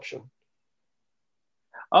had the option.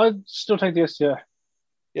 I'd still take the STI.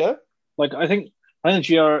 Yeah. Like I think GR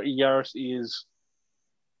Yaris is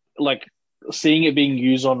like seeing it being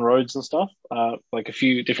used on roads and stuff. Like a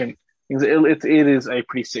few different things. It is a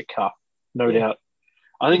pretty sick car, no doubt.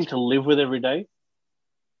 I think to live with every day,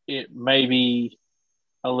 it may be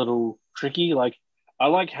a little tricky. Like I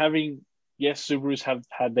like having, yes, Subarus have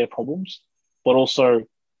had their problems, but also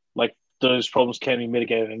like those problems can be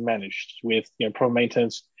mitigated and managed with, proper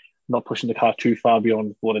maintenance, not pushing the car too far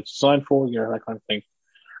beyond what it's designed for, that kind of thing.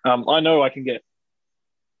 I know I can get,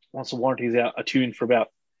 once the warranty is out, a tune for about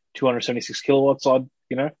 276 kilowatts odd,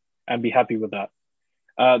 and be happy with that.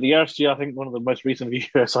 The RSG, I think one of the most recent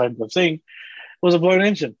videos I've seen was a blown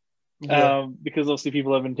engine. Because obviously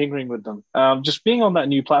people have been tinkering with them. Just being on that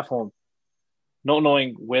new platform, not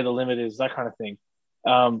knowing where the limit is, that kind of thing.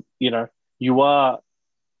 I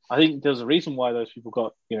think there's a reason why those people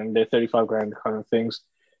got, their 35 grand kind of things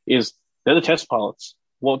is they're the test pilots.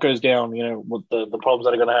 What goes down, what the problems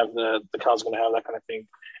that are going to have, the car's going to have, that kind of thing.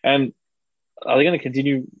 And are they going to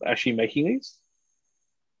continue actually making these?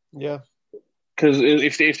 Yeah. Because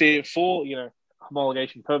if they're for,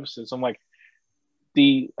 homologation purposes, I'm like,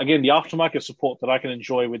 the aftermarket support that I can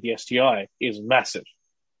enjoy with the STI is massive.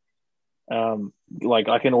 Like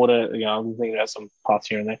I can order, I'm thinking about some parts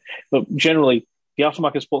here and there, but generally the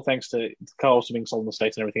aftermarket support, thanks to the car also being sold in the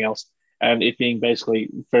States and everything else, and it being basically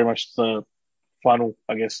very much the final,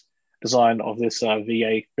 I guess, design of this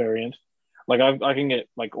VA variant. Like I can get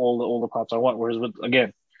like all the parts I want. Whereas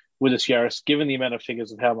with this Yaris, given the amount of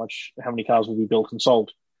figures of how many cars will be built and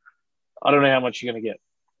sold, I don't know how much you're going to get.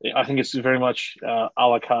 I think it's very much a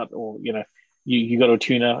la carte, or you go to a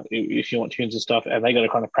tuner if you want tunes and stuff, and they got to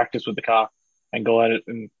kind of practice with the car and go at it.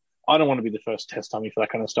 And I don't want to be the first test dummy for that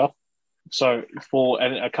kind of stuff. So for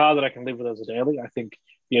a car that I can live with as a daily, I think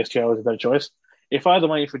the STI was a better choice. If I had the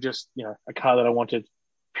money for just a car that I wanted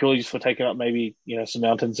purely just for taking up maybe some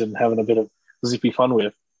mountains and having a bit of zippy fun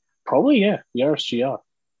with, probably the RSGR.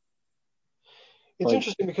 It's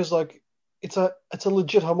interesting because like it's a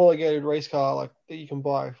legit homologated race car that you can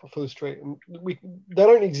buy for the street, and they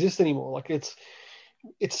don't exist anymore. Like it's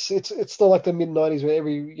not like the mid '90s where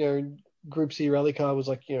every Group C rally car was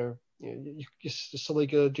like your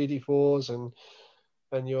Celica GT4s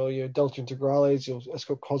and your Delta Integrales, your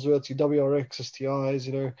Escort Cosworths, your WRX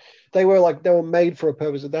STIs. They were made for a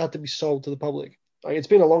purpose. They had to be sold to the public. It's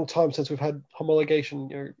been a long time since we've had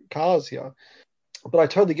homologation cars here, but I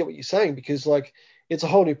totally get what you're saying because it's a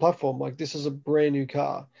whole new platform. Like this is a brand new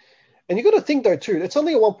car. And you got to think though too, it's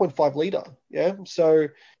only a 1.5 liter. Yeah. So,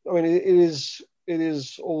 I mean, it is It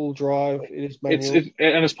is all drive. It is manual.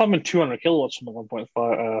 And it's pumping 200 kilowatts from the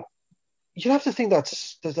 1.5. You'd have to think that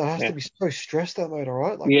has to Yeah, be so stressed that motor,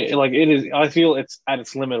 right? Like, yeah, like it is. I feel it's at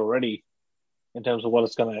its limit already in terms of what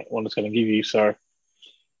it's gonna give you. So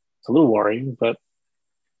it's a little worrying, but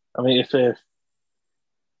I mean, if they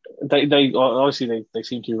obviously they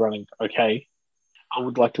seem to be running okay. I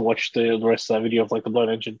would like to watch the rest of that video of like the blown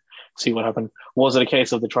engine, see what happened. Was it a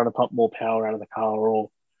case of they're trying to pump more power out of the car, or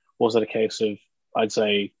was it a case of, I'd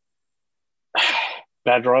say,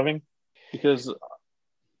 bad driving? Because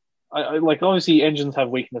I like, obviously engines have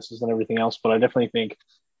weaknesses and everything else, but I definitely think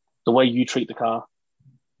the way you treat the car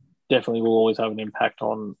definitely will always have an impact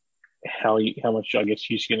on how much, I guess,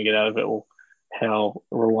 use you're going to get out of it, or how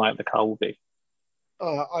reliant the car will be.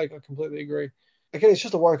 I completely agree. Again, it's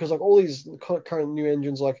just a worry because like all these current new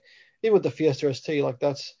engines, like even with the Fiesta ST, like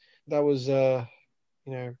that was you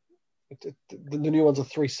know the new ones are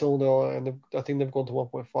 3-cylinder, and I think they've gone to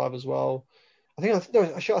 1.5 as well. I think no,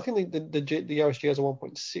 actually I think the RSG has a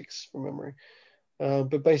 1.6 from memory.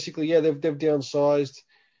 But basically, yeah, they've downsized,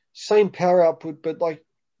 same power output, but like,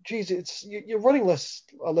 geez, you're running a less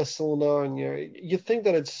cylinder, and you think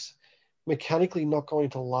that it's mechanically not going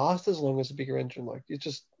to last as long as a bigger engine. Like it's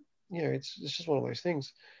just, it's just one of those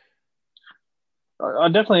things. I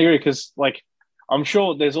definitely agree because, like, I'm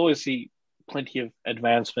sure there's always plenty of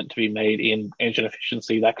advancement to be made in engine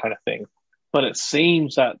efficiency, that kind of thing. But it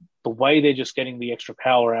seems that the way they're just getting the extra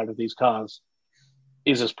power out of these cars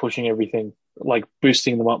is just pushing everything, like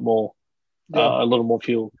boosting them up more, Yeah, a little more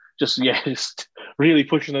fuel. Just really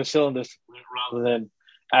pushing those cylinders rather than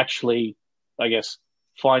actually, I guess,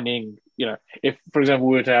 finding, if, for example,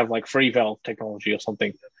 we were to have like free valve technology or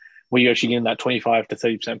something, where you actually get in that 25 to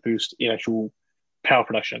 30% boost in actual power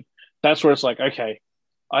production. That's where it's like, okay,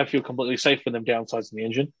 I feel completely safe with them downsizing the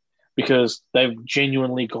engine because they've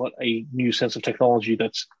genuinely got a new sense of technology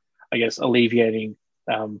that's, I guess, alleviating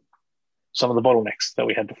some of the bottlenecks that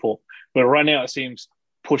we had before. But right now it seems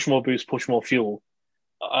push more boost, push more fuel.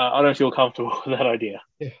 I don't feel comfortable with that idea.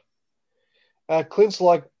 Yeah. Clint's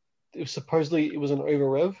like, supposedly it was an over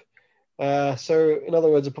rev. So in other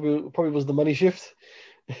words, it probably was the money shift.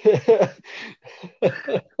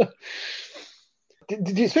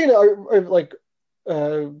 Did you speak of like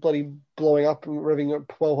bloody blowing up and revving up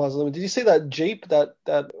 12 hours limit? Did you see that Jeep that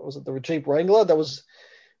was it the Jeep Wrangler that was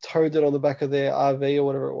towed it on the back of their RV or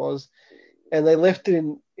whatever it was, and they left it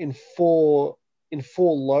in four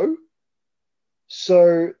low.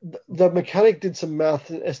 So the mechanic did some math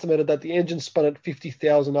and estimated that the engine spun at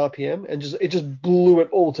 50,000 RPM and it just blew it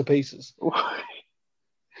all to pieces.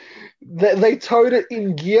 They towed it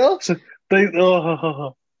in gear. So they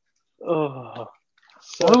why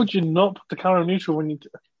would you not put the car in neutral when you?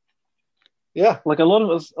 Yeah, like a lot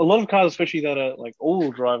of cars, especially that are like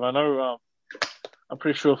all-wheel drive. I know. I'm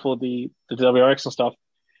pretty sure for the WRX and stuff,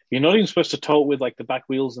 you're not even supposed to tow it with like the back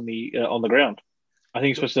wheels and the on the ground. I think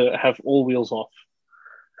you're supposed to have all wheels off.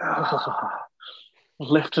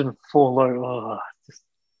 Left and fall low.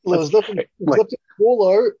 it was left in full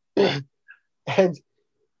low, and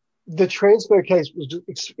the transfer case was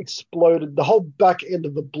just exploded. The whole back end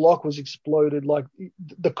of the block was exploded. Like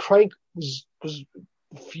the crank was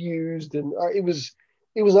fused, and it was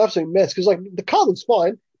an absolute mess. Because like the car looks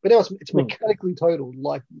fine, but now it's mechanically totaled.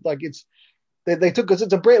 Like it's they took because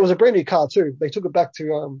it was a brand new car too. They took it back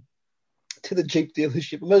to the Jeep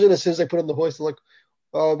dealership. Imagine as soon as they put it on the hoist, they're like,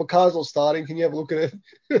 "Oh, my car's not starting. Can you have a look at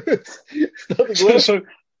it?" So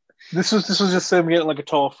this was just them getting like a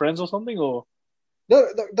tow of friends or something, or no,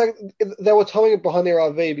 they were towing it behind their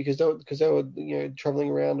RV because they were traveling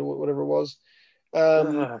around or whatever it was.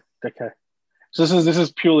 Okay. So this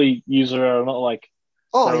is purely user error, not like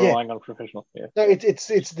they're relying on a professional. Yeah. No, it's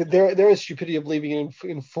their stupidity of leaving it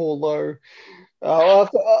in full low.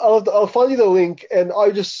 I'll find you the link, and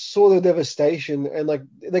I just saw the devastation, and like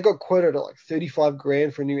they got quoted at like 35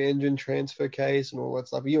 grand for a new engine transfer case and all that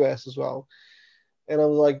stuff, US as well. And I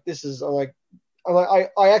was like, I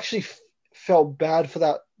actually felt bad for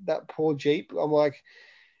that poor Jeep. I'm like,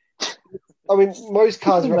 I mean, most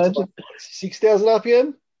cars are up to like 6,000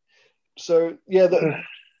 RPM. So yeah, the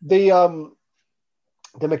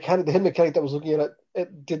head mechanic that was looking at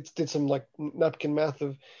it did some like napkin math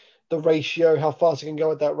of the ratio, how fast it can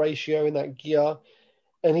go at that ratio in that gear,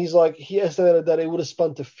 and he estimated that it would have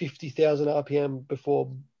spun to 50,000 RPM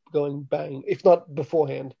before going bang, if not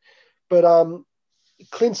beforehand. But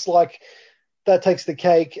Clint's like, that takes the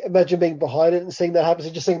cake. Imagine being behind it and seeing that happen,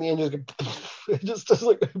 and just seeing the engine go, just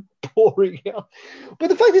like pouring out. But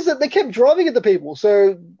the fact is that they kept driving at the people,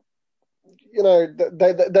 so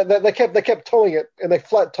they kept towing it, and they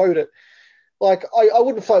flat towed it. Like I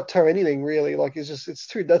wouldn't flat tow anything really. Like it's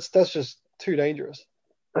too that's just too dangerous.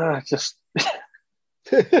 Just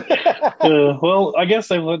well, I guess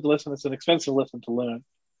they've learned the lesson. It's an expensive lesson to learn,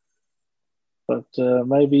 but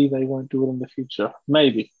maybe they won't do it in the future.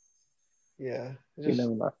 Maybe Yeah, you just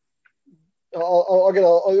never know.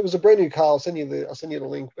 it was a brand new car. I'll send you the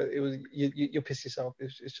link, but it was you'll piss yourself.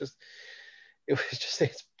 It's just it was just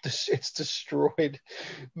it's destroyed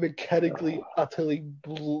mechanically, utterly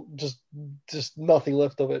just nothing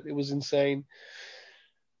left of it. It was insane.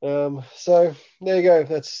 So there you go.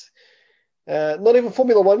 That's not even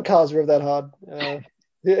Formula One cars rev that hard.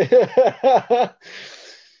 Yeah.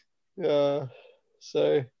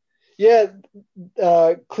 So yeah,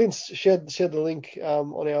 Clint shared the link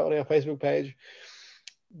on our Facebook page.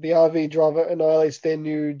 The RV driver annihilates their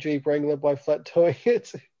new Jeep Wrangler by flat towing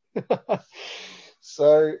it.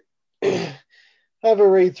 So have a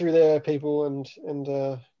read through there, people, and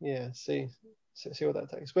yeah, see what that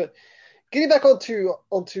takes. But getting back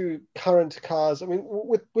onto current cars, I mean,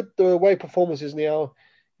 with the way performance is now,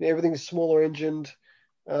 everything's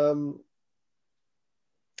um,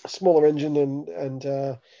 smaller engine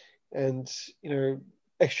and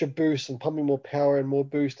extra boost and pumping more power and more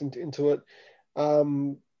boost into it.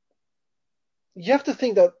 Um, you have to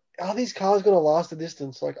think that, are these cars going to last the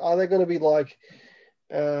distance? Like, are they going to be like,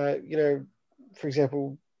 for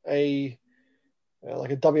example, like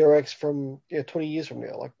a WRX from 20 years from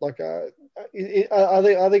now? Are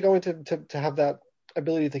they going to have that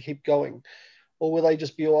ability to keep going, or will they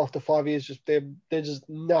just be after 5 years just they're just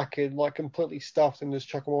knackered, like completely stuffed, and just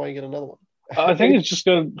chuck them away and get another one? I think it's just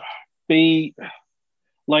going to be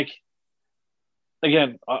like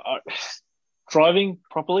again, driving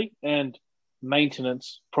properly and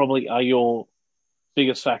maintenance probably are your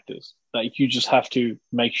biggest factors that you just have to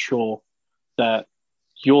make sure that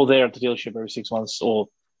you're there at the dealership every 6 months or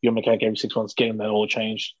your mechanic every 6 months getting that oil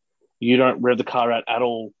changed. You don't rev the car out at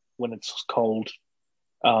all when it's cold.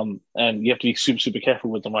 And you have to be super, super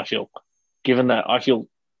careful with them, I feel. Given that I feel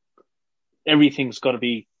everything's got to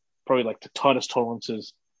be probably like the tightest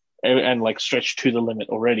tolerances and like stretched to the limit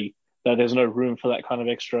already, that there's no room for that kind of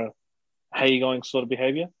extra, hey, going sort of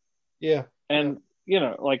behavior. Yeah. And,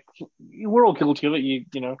 like we're all guilty of it. You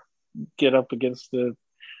get up against the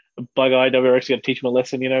bug eye WRX, you got to teach them a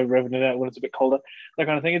lesson, revving it out when it's a bit colder, that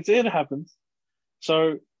kind of thing. It happens.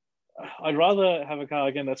 So I'd rather have a car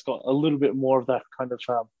again that's got a little bit more of that kind of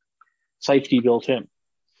safety built in.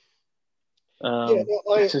 Yeah,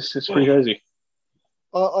 no, It's pretty crazy.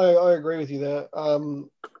 I agree with you there.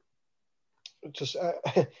 Just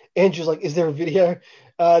Andrew's like, is there a video?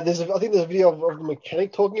 I think there's a video of the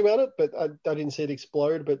mechanic talking about it, but I didn't see it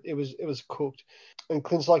explode. But it was cooked. And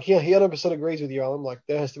Clint's like, yeah, he 100% agrees with you, Alan. Like,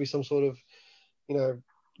 there has to be some sort of,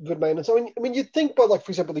 good maintenance. I mean, you'd think, but like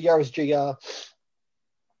for example, the Yaris GR,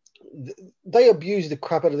 they abuse the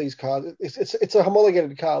crap out of these cars. It's a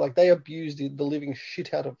homologated car. Like they abuse the living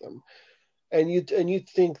shit out of them. And you'd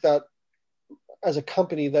think that as a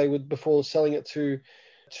company they would, before selling it to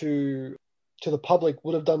the public,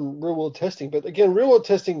 would have done real world testing. But again, real world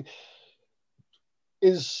testing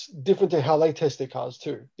is different to how they test their cars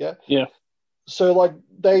too. Yeah. Yeah. So like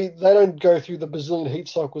they don't go through the bazillion heat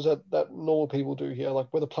cycles that normal people do here, like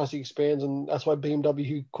where the plastic expands, and that's why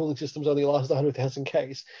BMW cooling systems only last 100,000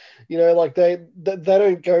 Ks. Like they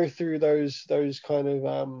don't go through those kind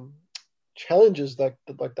of challenges like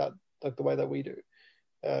that, like the way that we do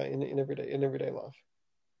in everyday life.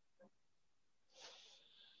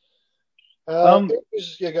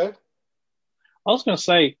 Yeah, go. I was going to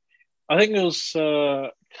say, I think it was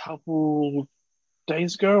a couple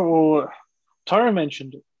days ago, or Tyrone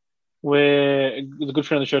mentioned where the good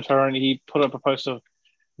friend of the show, Tyrone, he put up a post of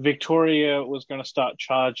Victoria was going to start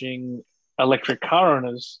charging electric car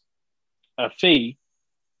owners a fee,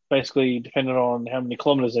 basically depending on how many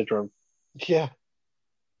kilometers they drove. Yeah.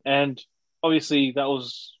 And obviously that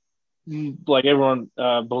was like everyone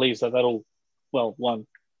believes that'll, well, one,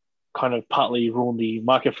 kind of partly ruin the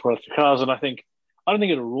market for electric cars. And I don't think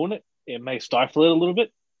it'll ruin it. It may stifle it a little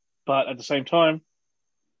bit, but at the same time,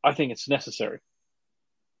 I think it's necessary.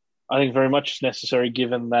 I think very much necessary,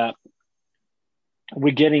 given that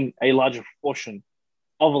we're getting a larger proportion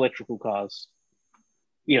of electrical cars,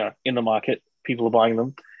 in the market. People are buying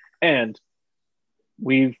them. And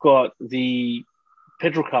we've got the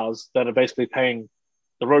petrol cars that are basically paying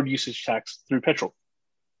the road usage tax through petrol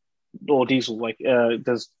or diesel. Like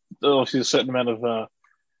there's obviously a certain amount of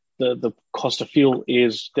the cost of fuel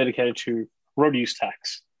is dedicated to road use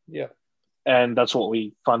tax. Yeah. And that's what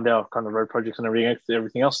we fund our kind of road projects and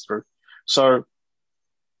everything else through. So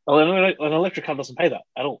an electric car doesn't pay that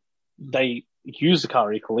at all. they use the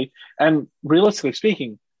car equally. And realistically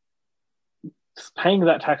speaking, paying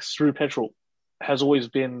that tax through petrol has always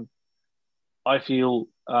been, I feel,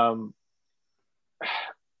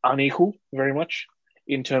 unequal very much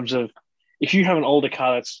in terms of if you have an older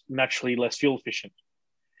car that's naturally less fuel efficient,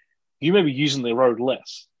 you may be using the road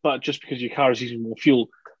less, but just because your car is using more fuel,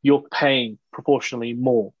 you're paying proportionally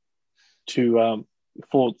more to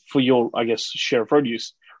for your, I guess, share of road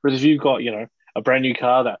use. Whereas if you've got, a brand new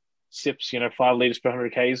car that sips, 5 liters per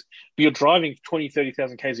 100 Ks, but you're driving 20,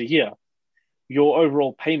 30,000 Ks a year, your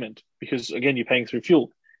overall payment, because again, you're paying through fuel,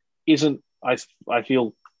 isn't, I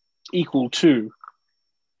feel, equal to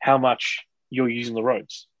how much you're using the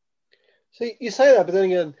roads. So you say that, but then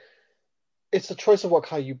again, it's the choice of what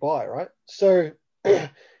car you buy, right? So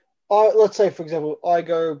let's say, for example, I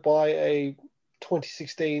go buy a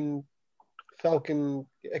 2016 Falcon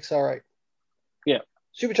XR8. Yeah.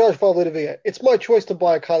 Supercharged 5-litre V8. It's my choice to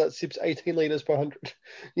buy a car that sips 18 litres per 100.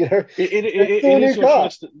 It is your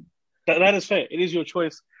choice. That is fair. It is your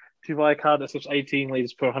choice to buy a car that sips 18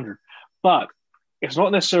 litres per 100. But it's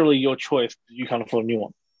not necessarily your choice. You can't afford a new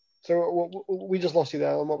one. So we just lost you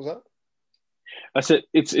there, Alan. What was that? I said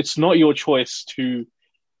it's not your choice to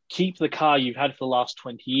keep the car you've had for the last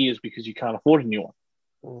 20 years because you can't afford a new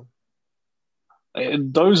one.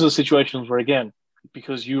 And those are the situations where, again,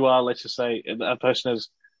 because you are, let's just say, a person is,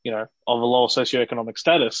 of a lower socioeconomic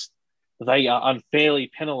status, they are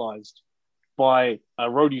unfairly penalized by a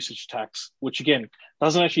road usage tax, which, again,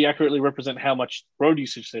 doesn't actually accurately represent how much road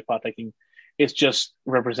usage they're partaking. It just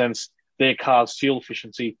represents their car's fuel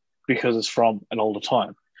efficiency because it's from an older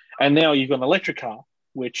time. And now you've got an electric car,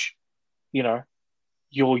 which,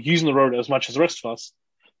 you're using the road as much as the rest of us,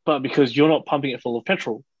 but because you're not pumping it full of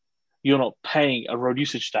petrol, you're not paying a road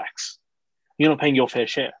usage tax. You're not paying your fair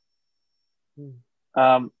share.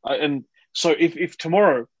 And so if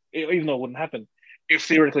tomorrow, even though it wouldn't happen, if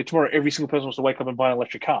theoretically tomorrow every single person was to wake up and buy an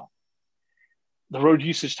electric car, the road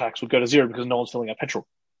usage tax would go to zero because no one's filling up petrol.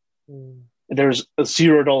 There's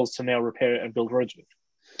 $0 to now repair and build roads with.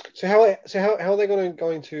 So how are they going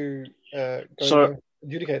to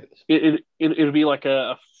adjudicate this? It'll be like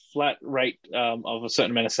a flat rate of a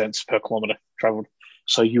certain amount of cents per kilometer traveled.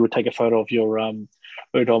 So you would take a photo of your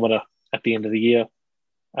odometer at the end of the year,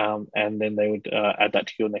 and then they would add that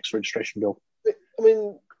to your next registration bill. I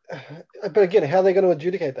mean, but again, how are they going to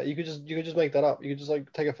adjudicate that? You could just make that up. You could just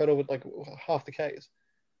take a photo with half the Ks.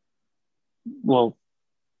 Well,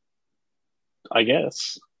 I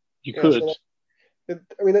guess you could. So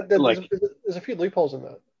there's a few loopholes in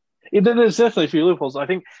that. There's definitely a few loopholes. I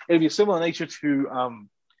think it'd be a similar nature to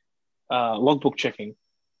logbook checking.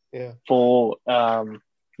 Yeah. For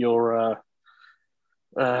your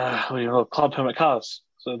club permit cars,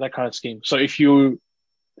 so that kind of scheme. So if you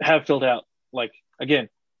have filled out,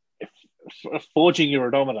 forging your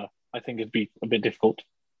odometer, I think it'd be a bit difficult.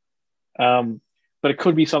 But it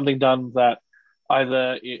could be something done that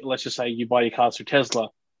either, let's just say you buy your cars through Tesla,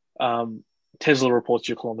 Tesla reports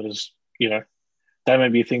your kilometers, that may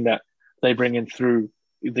be a thing that they bring in through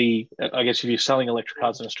I guess if you're selling electric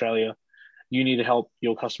cars in Australia, you need to help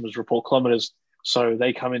your customers report kilometers. So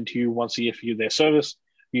they come into you once a year for their service.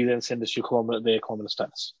 You then send us their kilometer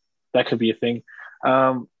stats. That could be a thing.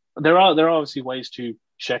 There are obviously ways to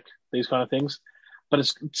check these kind of things, but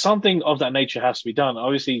it's something of that nature has to be done.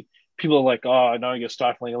 Obviously, people are like, "Oh, I know you're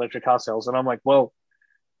stifling electric car sales," and I'm like, "Well,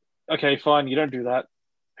 okay, fine. You don't do that.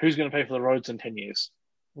 Who's going to pay for the roads in 10 years?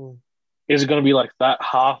 Is it going to be like that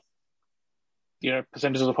half,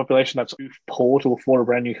 percentage of the population that's poor to afford a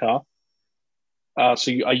brand new car?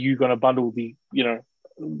 So are you going to bundle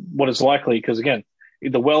what is likely? Because again,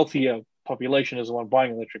 the wealthier population is the one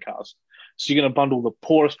buying electric cars. So you're going to bundle the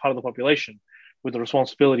poorest part of the population with the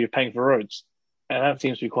responsibility of paying for roads. And that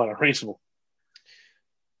seems to be quite unreasonable.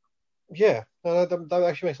 Yeah, that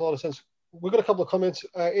actually makes a lot of sense. We've got a couple of comments.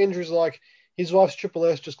 Andrew's like, his wife's Triple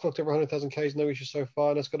S just clocked over 100,000 Ks, no issues so far,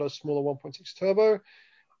 and it's got a smaller 1.6 turbo.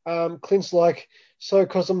 Clint's like, so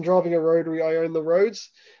because I'm driving a rotary, I own the roads.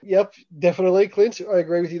 Yep, definitely, Clint. I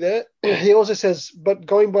agree with you there. He also says, but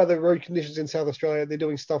going by the road conditions in South Australia, they're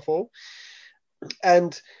doing stuff all.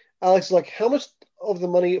 And Alex is like, how much of the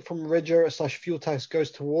money from rego/fuel tax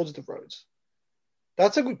goes towards the roads?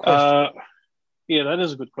 That's a good question. Yeah, that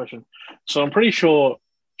is a good question. So I'm pretty sure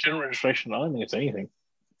general registration, I don't think it's anything.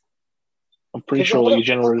 I'm pretty sure your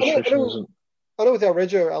general registration isn't. I know with our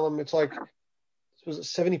rego, Alan, it's like, was it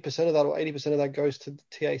 70% of that or 80% of that goes to the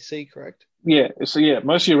TAC, correct? Yeah. So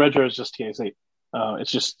most of your rego is just TAC.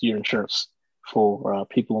 It's just your insurance for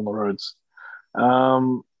people on the roads.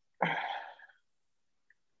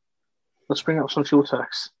 Let's bring up some fuel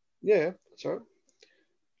tax. Yeah, that's right.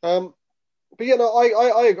 But yeah, no,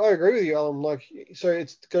 I agree with you, Alan. Like, so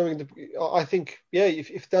it's going to. I think, yeah,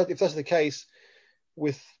 if that's the case,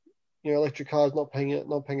 with electric cars not paying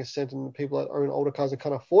a cent, and people that own older cars and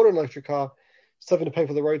can't afford an electric car still having to pay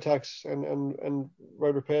for the road tax and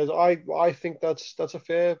road repairs. I think that's a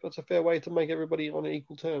fair way to make everybody on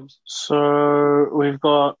equal terms. So we've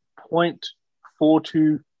got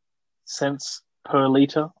 0.42 cents per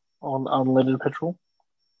litre on unleaded petrol,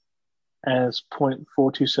 as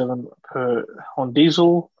 0.427 per on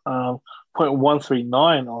diesel,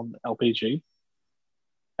 0.139 on LPG,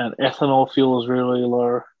 and ethanol fuel is really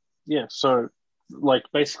low. Yeah, so like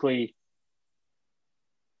basically,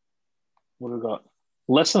 what have we got?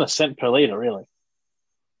 Less than a cent per litre, really.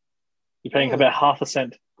 You're paying Oh, about half a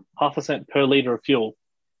cent per litre of fuel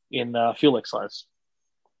in fuel excise.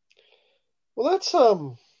 well, that's I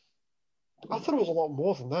thought it was a lot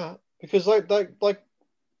more than that because like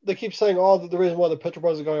they keep saying, oh, the reason why the petrol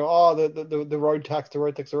prices are going, oh, the road tax, the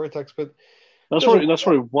road tax, but That's there's a,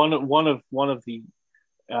 probably one of the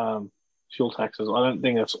fuel taxes. I don't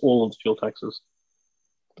think that's all of the fuel taxes.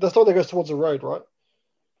 but that's not that goes towards the road, right?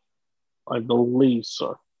 I believe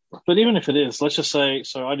so. But even if it is, let's just say,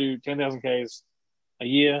 so I do 10,000 Ks a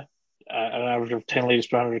year, at an average of 10 litres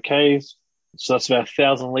per 100 Ks. So that's about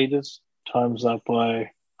 1,000 litres times that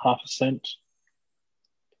by half a cent.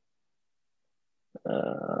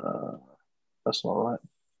 Uh, that's not right.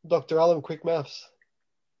 Dr. Allen, quick maths.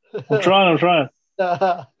 I'm trying.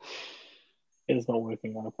 That's It is not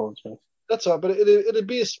working. I apologize. all right, but it'd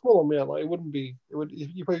be a small amount. Like it would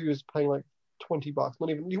you probably was paying like $20. Not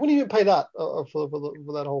even you wouldn't even pay that for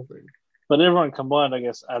that whole thing. But everyone combined, I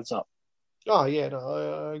guess, adds up. Oh yeah,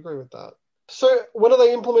 no, I agree with that. So when are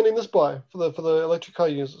they implementing this by for the electric car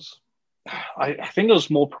users? I think it was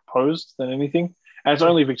more proposed than anything. And it's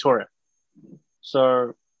only Victoria.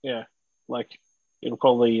 So, yeah, like, it'll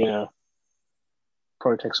probably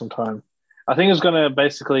take some time. I think it's going to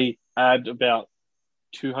basically add about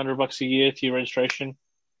 $200 a year to your registration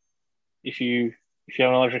if you have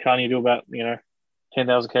an electric car and you do about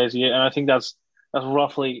 10,000 k's a year, and I think that's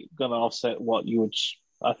roughly going to offset what you would.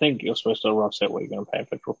 I think you're supposed to offset what you're going to pay in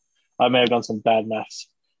petrol. I may have done some bad maths.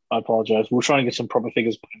 I apologize. We'll try and get some proper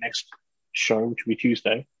figures by next show, which will be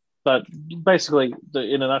Tuesday. But basically,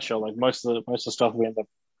 in a nutshell, like most of the stuff we end up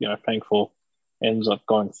paying for ends up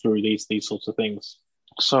going through these sorts of things.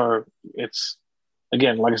 So it's,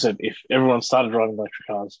 again, like I said, if everyone started driving electric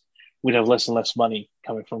cars, we'd have less and less money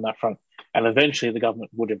coming from that front. And eventually the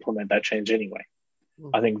government would implement that change anyway.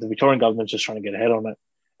 I think the Victorian government's just trying to get ahead on it.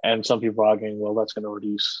 And some people are arguing, well, that's going to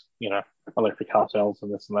reduce, electric car sales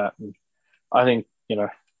and this and that. And I think,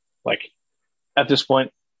 like at this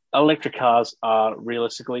point, electric cars are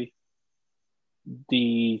realistically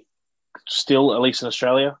still, at least in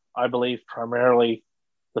Australia, I believe, primarily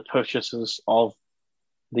the purchases of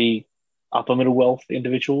the upper middle wealth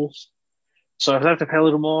individuals. So if they have to pay a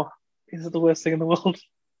little more, is it the worst thing in the world?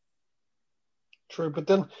 True, but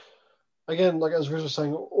then again, like as Riz was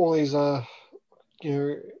saying, all these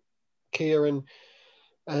Kia and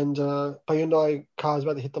Hyundai cars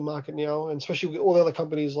about to hit the market now, and especially with all the other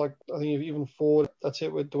companies like I think even Ford. That's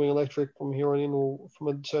it. We're doing electric from here on in, or from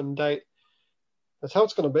a certain date. That's how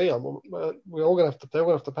it's going to be. We're all going to have to. They're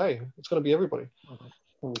going to have to pay. It's going to be everybody.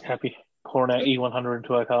 I'm happy pouring out E100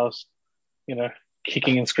 into our cars,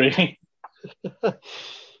 kicking and screaming.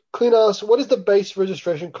 Clean asks, what is the base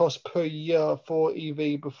registration cost per year for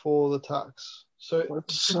EV before the tax? So,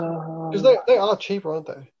 because they are cheaper, aren't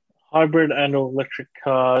they? Hybrid and electric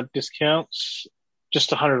car discounts, just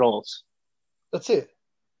 $100. That's it.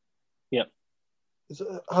 Yep. It's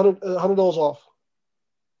 $100 off.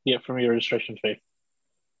 Yep, from your registration fee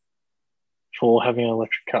for having an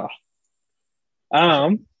electric car.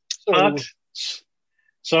 But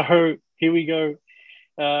so here we go.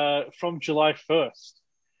 From July 1st,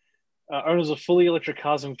 owners of fully electric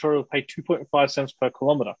cars in Victoria will pay 2.5 cents per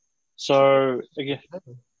kilometre. So again,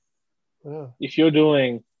 if you're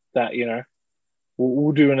doing that,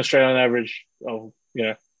 we'll do an Australian average of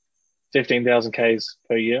 15,000 Ks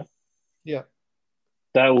per year. Yeah,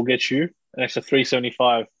 that will get you an extra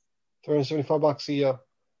 $375. $375 a year.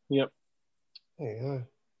 Yep. There you go.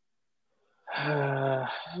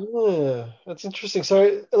 Yeah, that's interesting.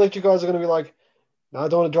 So electric cars are going to be like, no, I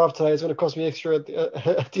don't want to drive today. It's going to cost me extra at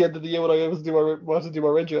the end of the year when I have to do my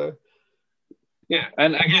rego. Yeah,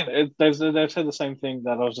 and again, they've said the same thing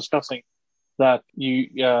that I was discussing, that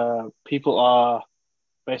people are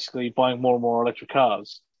basically buying more and more electric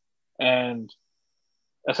cars, and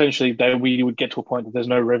essentially we would get to a point that there's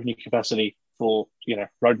no revenue capacity for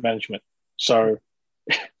road management. So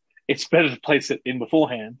it's better to place it in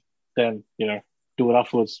beforehand than do it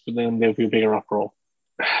afterwards, but then there'll be a bigger uproar.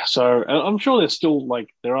 So I'm sure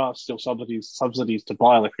there are still subsidies to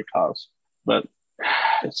buy electric cars, but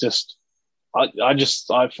it's just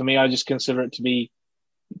for me, I just consider it to be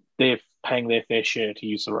they're paying their fair share to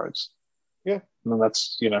use the roads. Yeah. And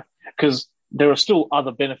that's, because there are still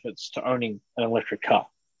other benefits to owning an electric car.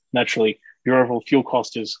 Naturally, your overall fuel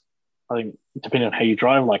cost is, I think, depending on how you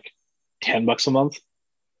drive, like $10 a month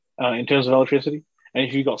in terms of electricity. And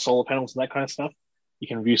if you've got solar panels and that kind of stuff, you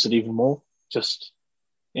can reduce it even more. Just,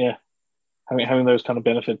 yeah, having those kind of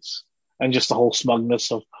benefits and just the whole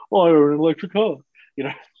smugness of, oh, I own an electric car.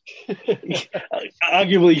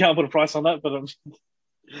 Arguably, you can't put a price on that, but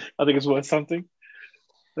I think it's worth something.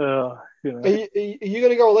 Are you going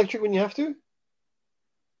to go electric when you have to?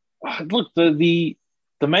 Look, the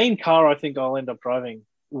main car I think I'll end up driving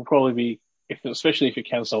will probably be, especially if it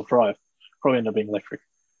can self-drive, probably end up being electric.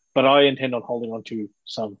 But I intend on holding on to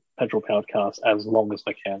some petrol-powered cars as long as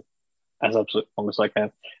I can, as absolutely long as I can.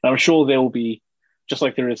 And I'm sure there will be, just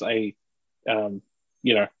like there is a,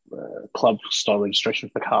 club-style registration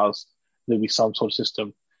for cars, there'll be some sort of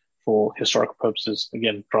system for historical purposes,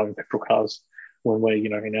 again, driving petrol cars when we're,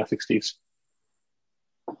 in our 60s.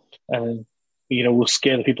 And, we'll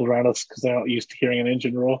scare the people around us because they're not used to hearing an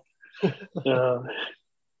engine roar. They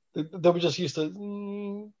were just used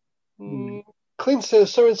to... Clint says,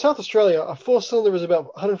 so in South Australia, a 4-cylinder is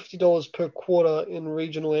about $150 per quarter in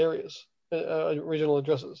regional areas, regional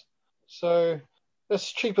addresses. So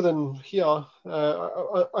that's cheaper than here.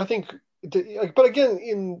 I think, but again,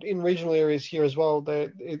 in regional areas here as well, they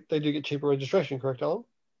do get cheaper registration, correct, Alan?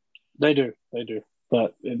 They do.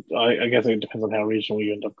 But I guess it depends on how regional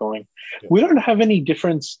you end up going. Yeah. We don't have any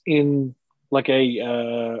difference in like a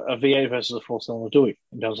V8 versus a 4-cylinder, do we,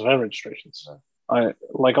 in terms of our registrations? No.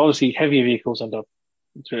 Obviously heavier vehicles end up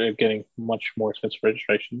getting much more expensive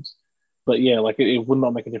registrations. But yeah, it would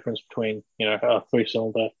not make a difference between, a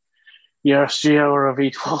 3-cylinder Yaris Geo or a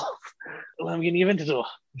V12 Lamborghini Aventador.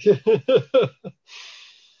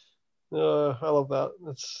 I love that.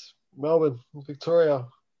 It's Melbourne, Victoria.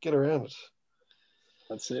 Get around it.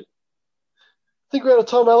 That's it. I think we're out of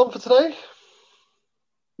time, Alan, for today.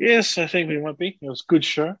 Yes, I think we might be. It was a good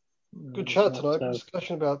show. Good chat tonight. Good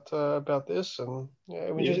discussion about this, and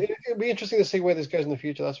it'll be interesting to see where this goes in the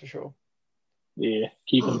future. That's for sure. Yeah,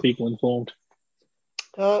 keeping people informed.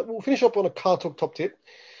 We'll finish up on a car talk top tip.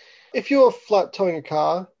 If you're flat towing a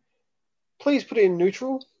car, please put it in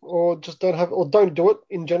neutral, or just don't do it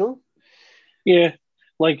in general. Yeah,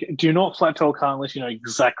 do not flat tow a car unless you know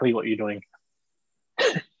exactly what you're doing.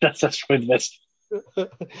 That's probably the best.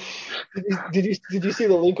 Did you see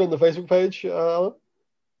the link on the Facebook page, Alan?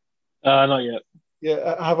 Not yet.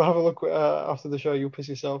 Yeah, have a look after the show. You'll piss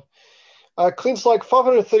yourself. Clint's like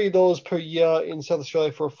 $530 per year in South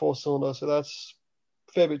Australia for a 4-cylinder, so that's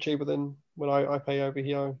a fair bit cheaper than what I pay over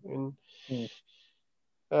here. We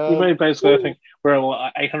basically, I think we're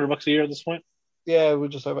at $800 a year at this point. Yeah, we're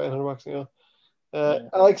just over $800 a year.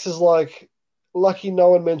 Alex is like, lucky no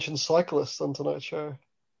one mentioned cyclists on tonight's show.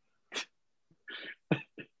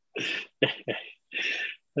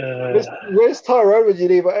 Where's Tyrone when you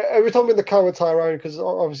need? Every time I'm in the car with Tyrone, because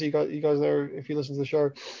obviously you guys know if you listen to the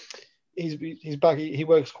show, he's back. He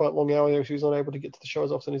works quite long hours, so he's not able to get to the show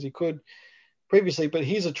as often as he could previously. But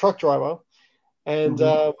he's a truck driver, and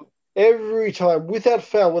every time, without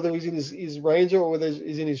fail, whether he's in his Ranger or whether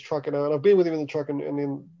he's in his truck, and I've been with him in the truck and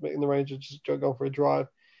in the Ranger, just going for a drive.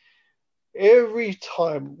 Every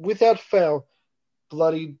time, without fail,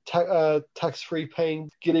 bloody tax-free paying,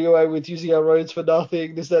 getting away with using our roads for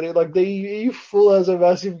nothing, this, that, like he full has a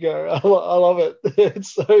massive go. I love it.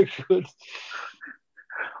 It's so good.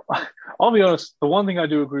 I'll be honest, the one thing I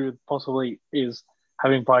do agree with possibly is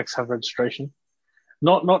having bikes have registration.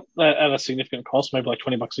 Not at a significant cost, maybe like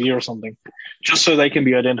 $20 a year or something, just so they can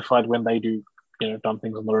be identified when they do, dumb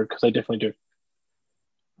things on the road, because they definitely do.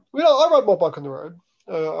 I ride my bike on the road.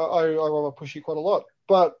 I ride my pushy quite a lot,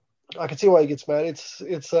 but I can see why he gets mad. It's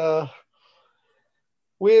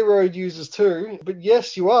we're road users too. But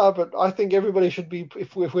yes, you are. But I think everybody should be,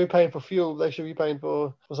 if we're paying for fuel, they should be paying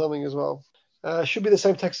for something as well. Should be the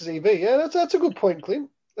same tax as EV. Yeah, that's a good point, Clint.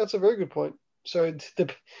 That's a very good point. So it's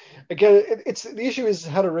the issue is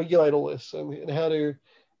how to regulate all this and how to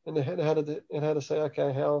say,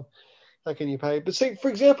 okay, how can you pay? But see, for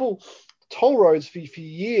example, toll roads for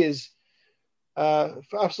years.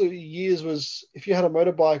 For absolutely years was if you had a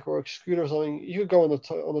motorbike or a scooter or something, you could go on the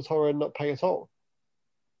toll road and not pay a toll.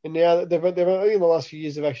 And now they've only in the last few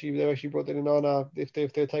years they've actually brought that in. No, if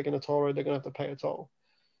they're taking a toll road, they're going to have to pay a toll.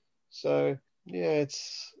 So yeah,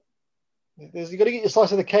 you got to get your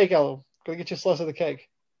slice of the cake, Alan. Got to get your slice of the cake.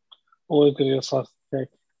 Always gonna get a slice of cake.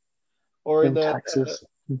 Or in Them that, taxes.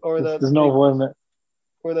 or in that There's no Jeep, avoiding it.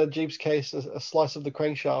 or in that Jeep's case, a slice of the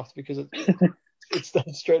crankshaft because it's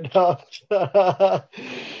done straight up.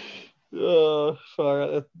 Oh,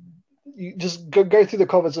 far. You just go through the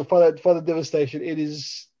comments and find the devastation. It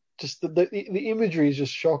is just the imagery is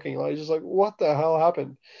just shocking. Like just like what the hell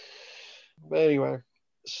happened? But anyway,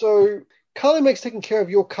 so Carly makes taking care of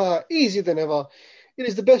your car easier than ever. It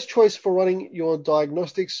is the best choice for running your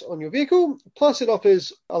diagnostics on your vehicle. Plus, it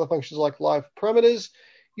offers other functions like live parameters,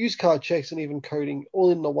 used car checks, and even coding, all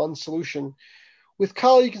in the one solution. With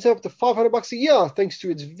Carly, you can save up to $500 a year thanks to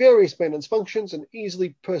its various maintenance functions and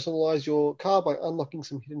easily personalize your car by unlocking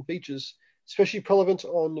some hidden features, especially relevant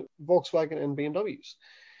on Volkswagen and BMWs.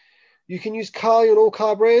 You can use Carly on all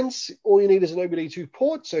car brands. All you need is an OBD2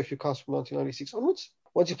 port, so if your car's from 1996 onwards.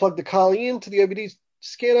 Once you plug the Carly into the OBD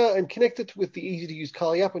scanner and connect it with the easy-to-use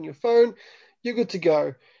Carly app on your phone, you're good to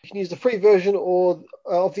go. You can use the free version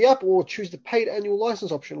of the app or choose the paid annual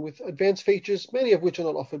license option with advanced features, many of which are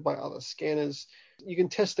not offered by other scanners. You can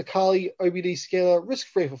test the Carly OBD scanner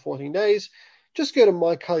risk-free for 14 days. Just go to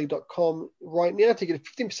mycarly.com right now to get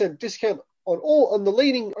a 15% discount on the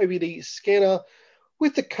leading OBD scanner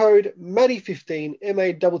with the code MATTY15,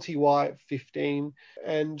 MATTY 15,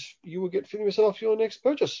 and you will get 50% off your next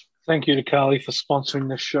purchase. Thank you to Carly for sponsoring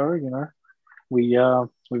this show. You know,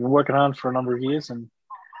 we've been working on for a number of years, and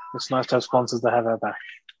it's nice to have sponsors that have our back.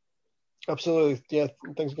 Absolutely, yeah.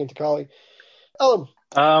 Thanks again to Carly. Alan.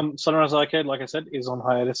 Sunrise Arcade, like I said, is on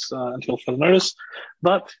hiatus until further notice.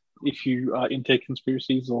 But if you are into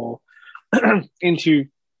conspiracies or into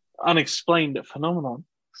unexplained phenomenon,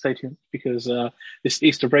 stay tuned because this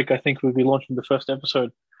Easter break, I think we'll be launching the first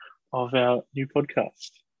episode of our new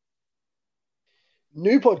podcast.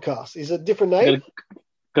 New podcast is a different name.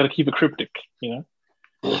 Got to keep it cryptic, you know.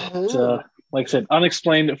 It's, like I said,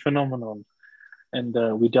 unexplained phenomenon,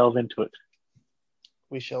 and we delve into it.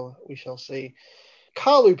 We shall see.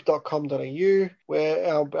 Carloop.com.au, where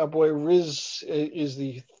our boy Riz is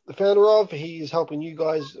the founder of. He's helping you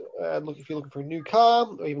guys if you're looking for a new car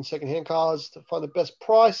or even second-hand cars to find the best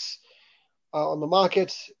price on the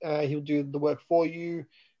market. He'll do the work for you.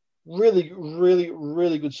 Really, really,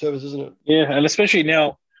 really good service, isn't it? Yeah, and especially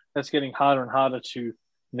now that's getting harder and harder to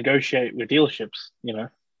negotiate with dealerships. You know,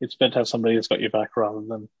 it's better to have somebody that's got your back rather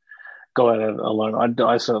than go at it alone.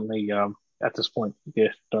 I certainly, at this point,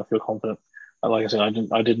 don't feel confident. Like I said,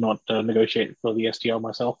 I did not negotiate for the STL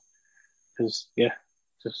myself because,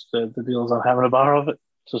 just the deals I'm having a bar of it.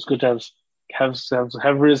 So it's good to have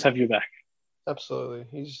Riz have your back. Absolutely,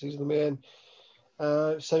 he's the man.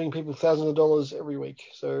 Saving people thousands of dollars every week.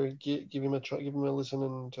 So give him a try, give him a listen,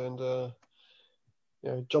 and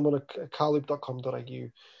jump on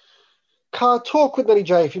carloop.com.au. Car Talk with Matty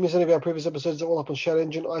J. If you miss any of our previous episodes, they're all up on Shout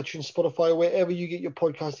Engine, iTunes, Spotify, wherever you get your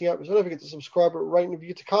podcasting apps. So don't forget to subscribe, rate, and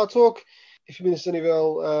review to Car Talk. If you missed any of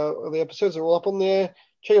the episodes, they're all up on there.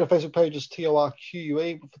 Check out our Facebook page, it's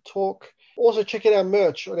TORQUE for Talk. Also, check out our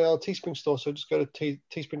merch on our Teespring store. So just go to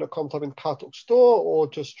teespring.com, type in Car Talk store, or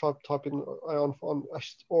just type in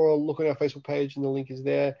or look on our Facebook page, and the link is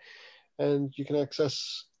there. And you can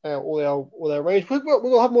access all our range.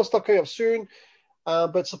 We'll have more stuff coming up soon.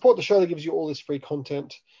 But support the show that gives you all this free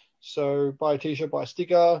content. So buy a t-shirt, buy a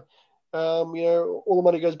sticker. All the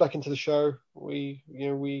money goes back into the show. We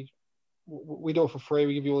do it for free.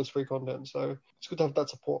 We give you all this free content. So it's good to have that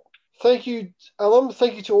support. Thank you, Alan.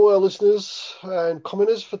 Thank you to all our listeners and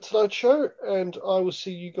commenters for tonight's show. And I will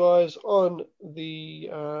see you guys on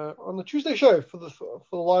the Tuesday show for the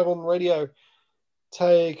live on radio.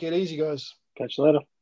 Take it easy, guys. Catch you later.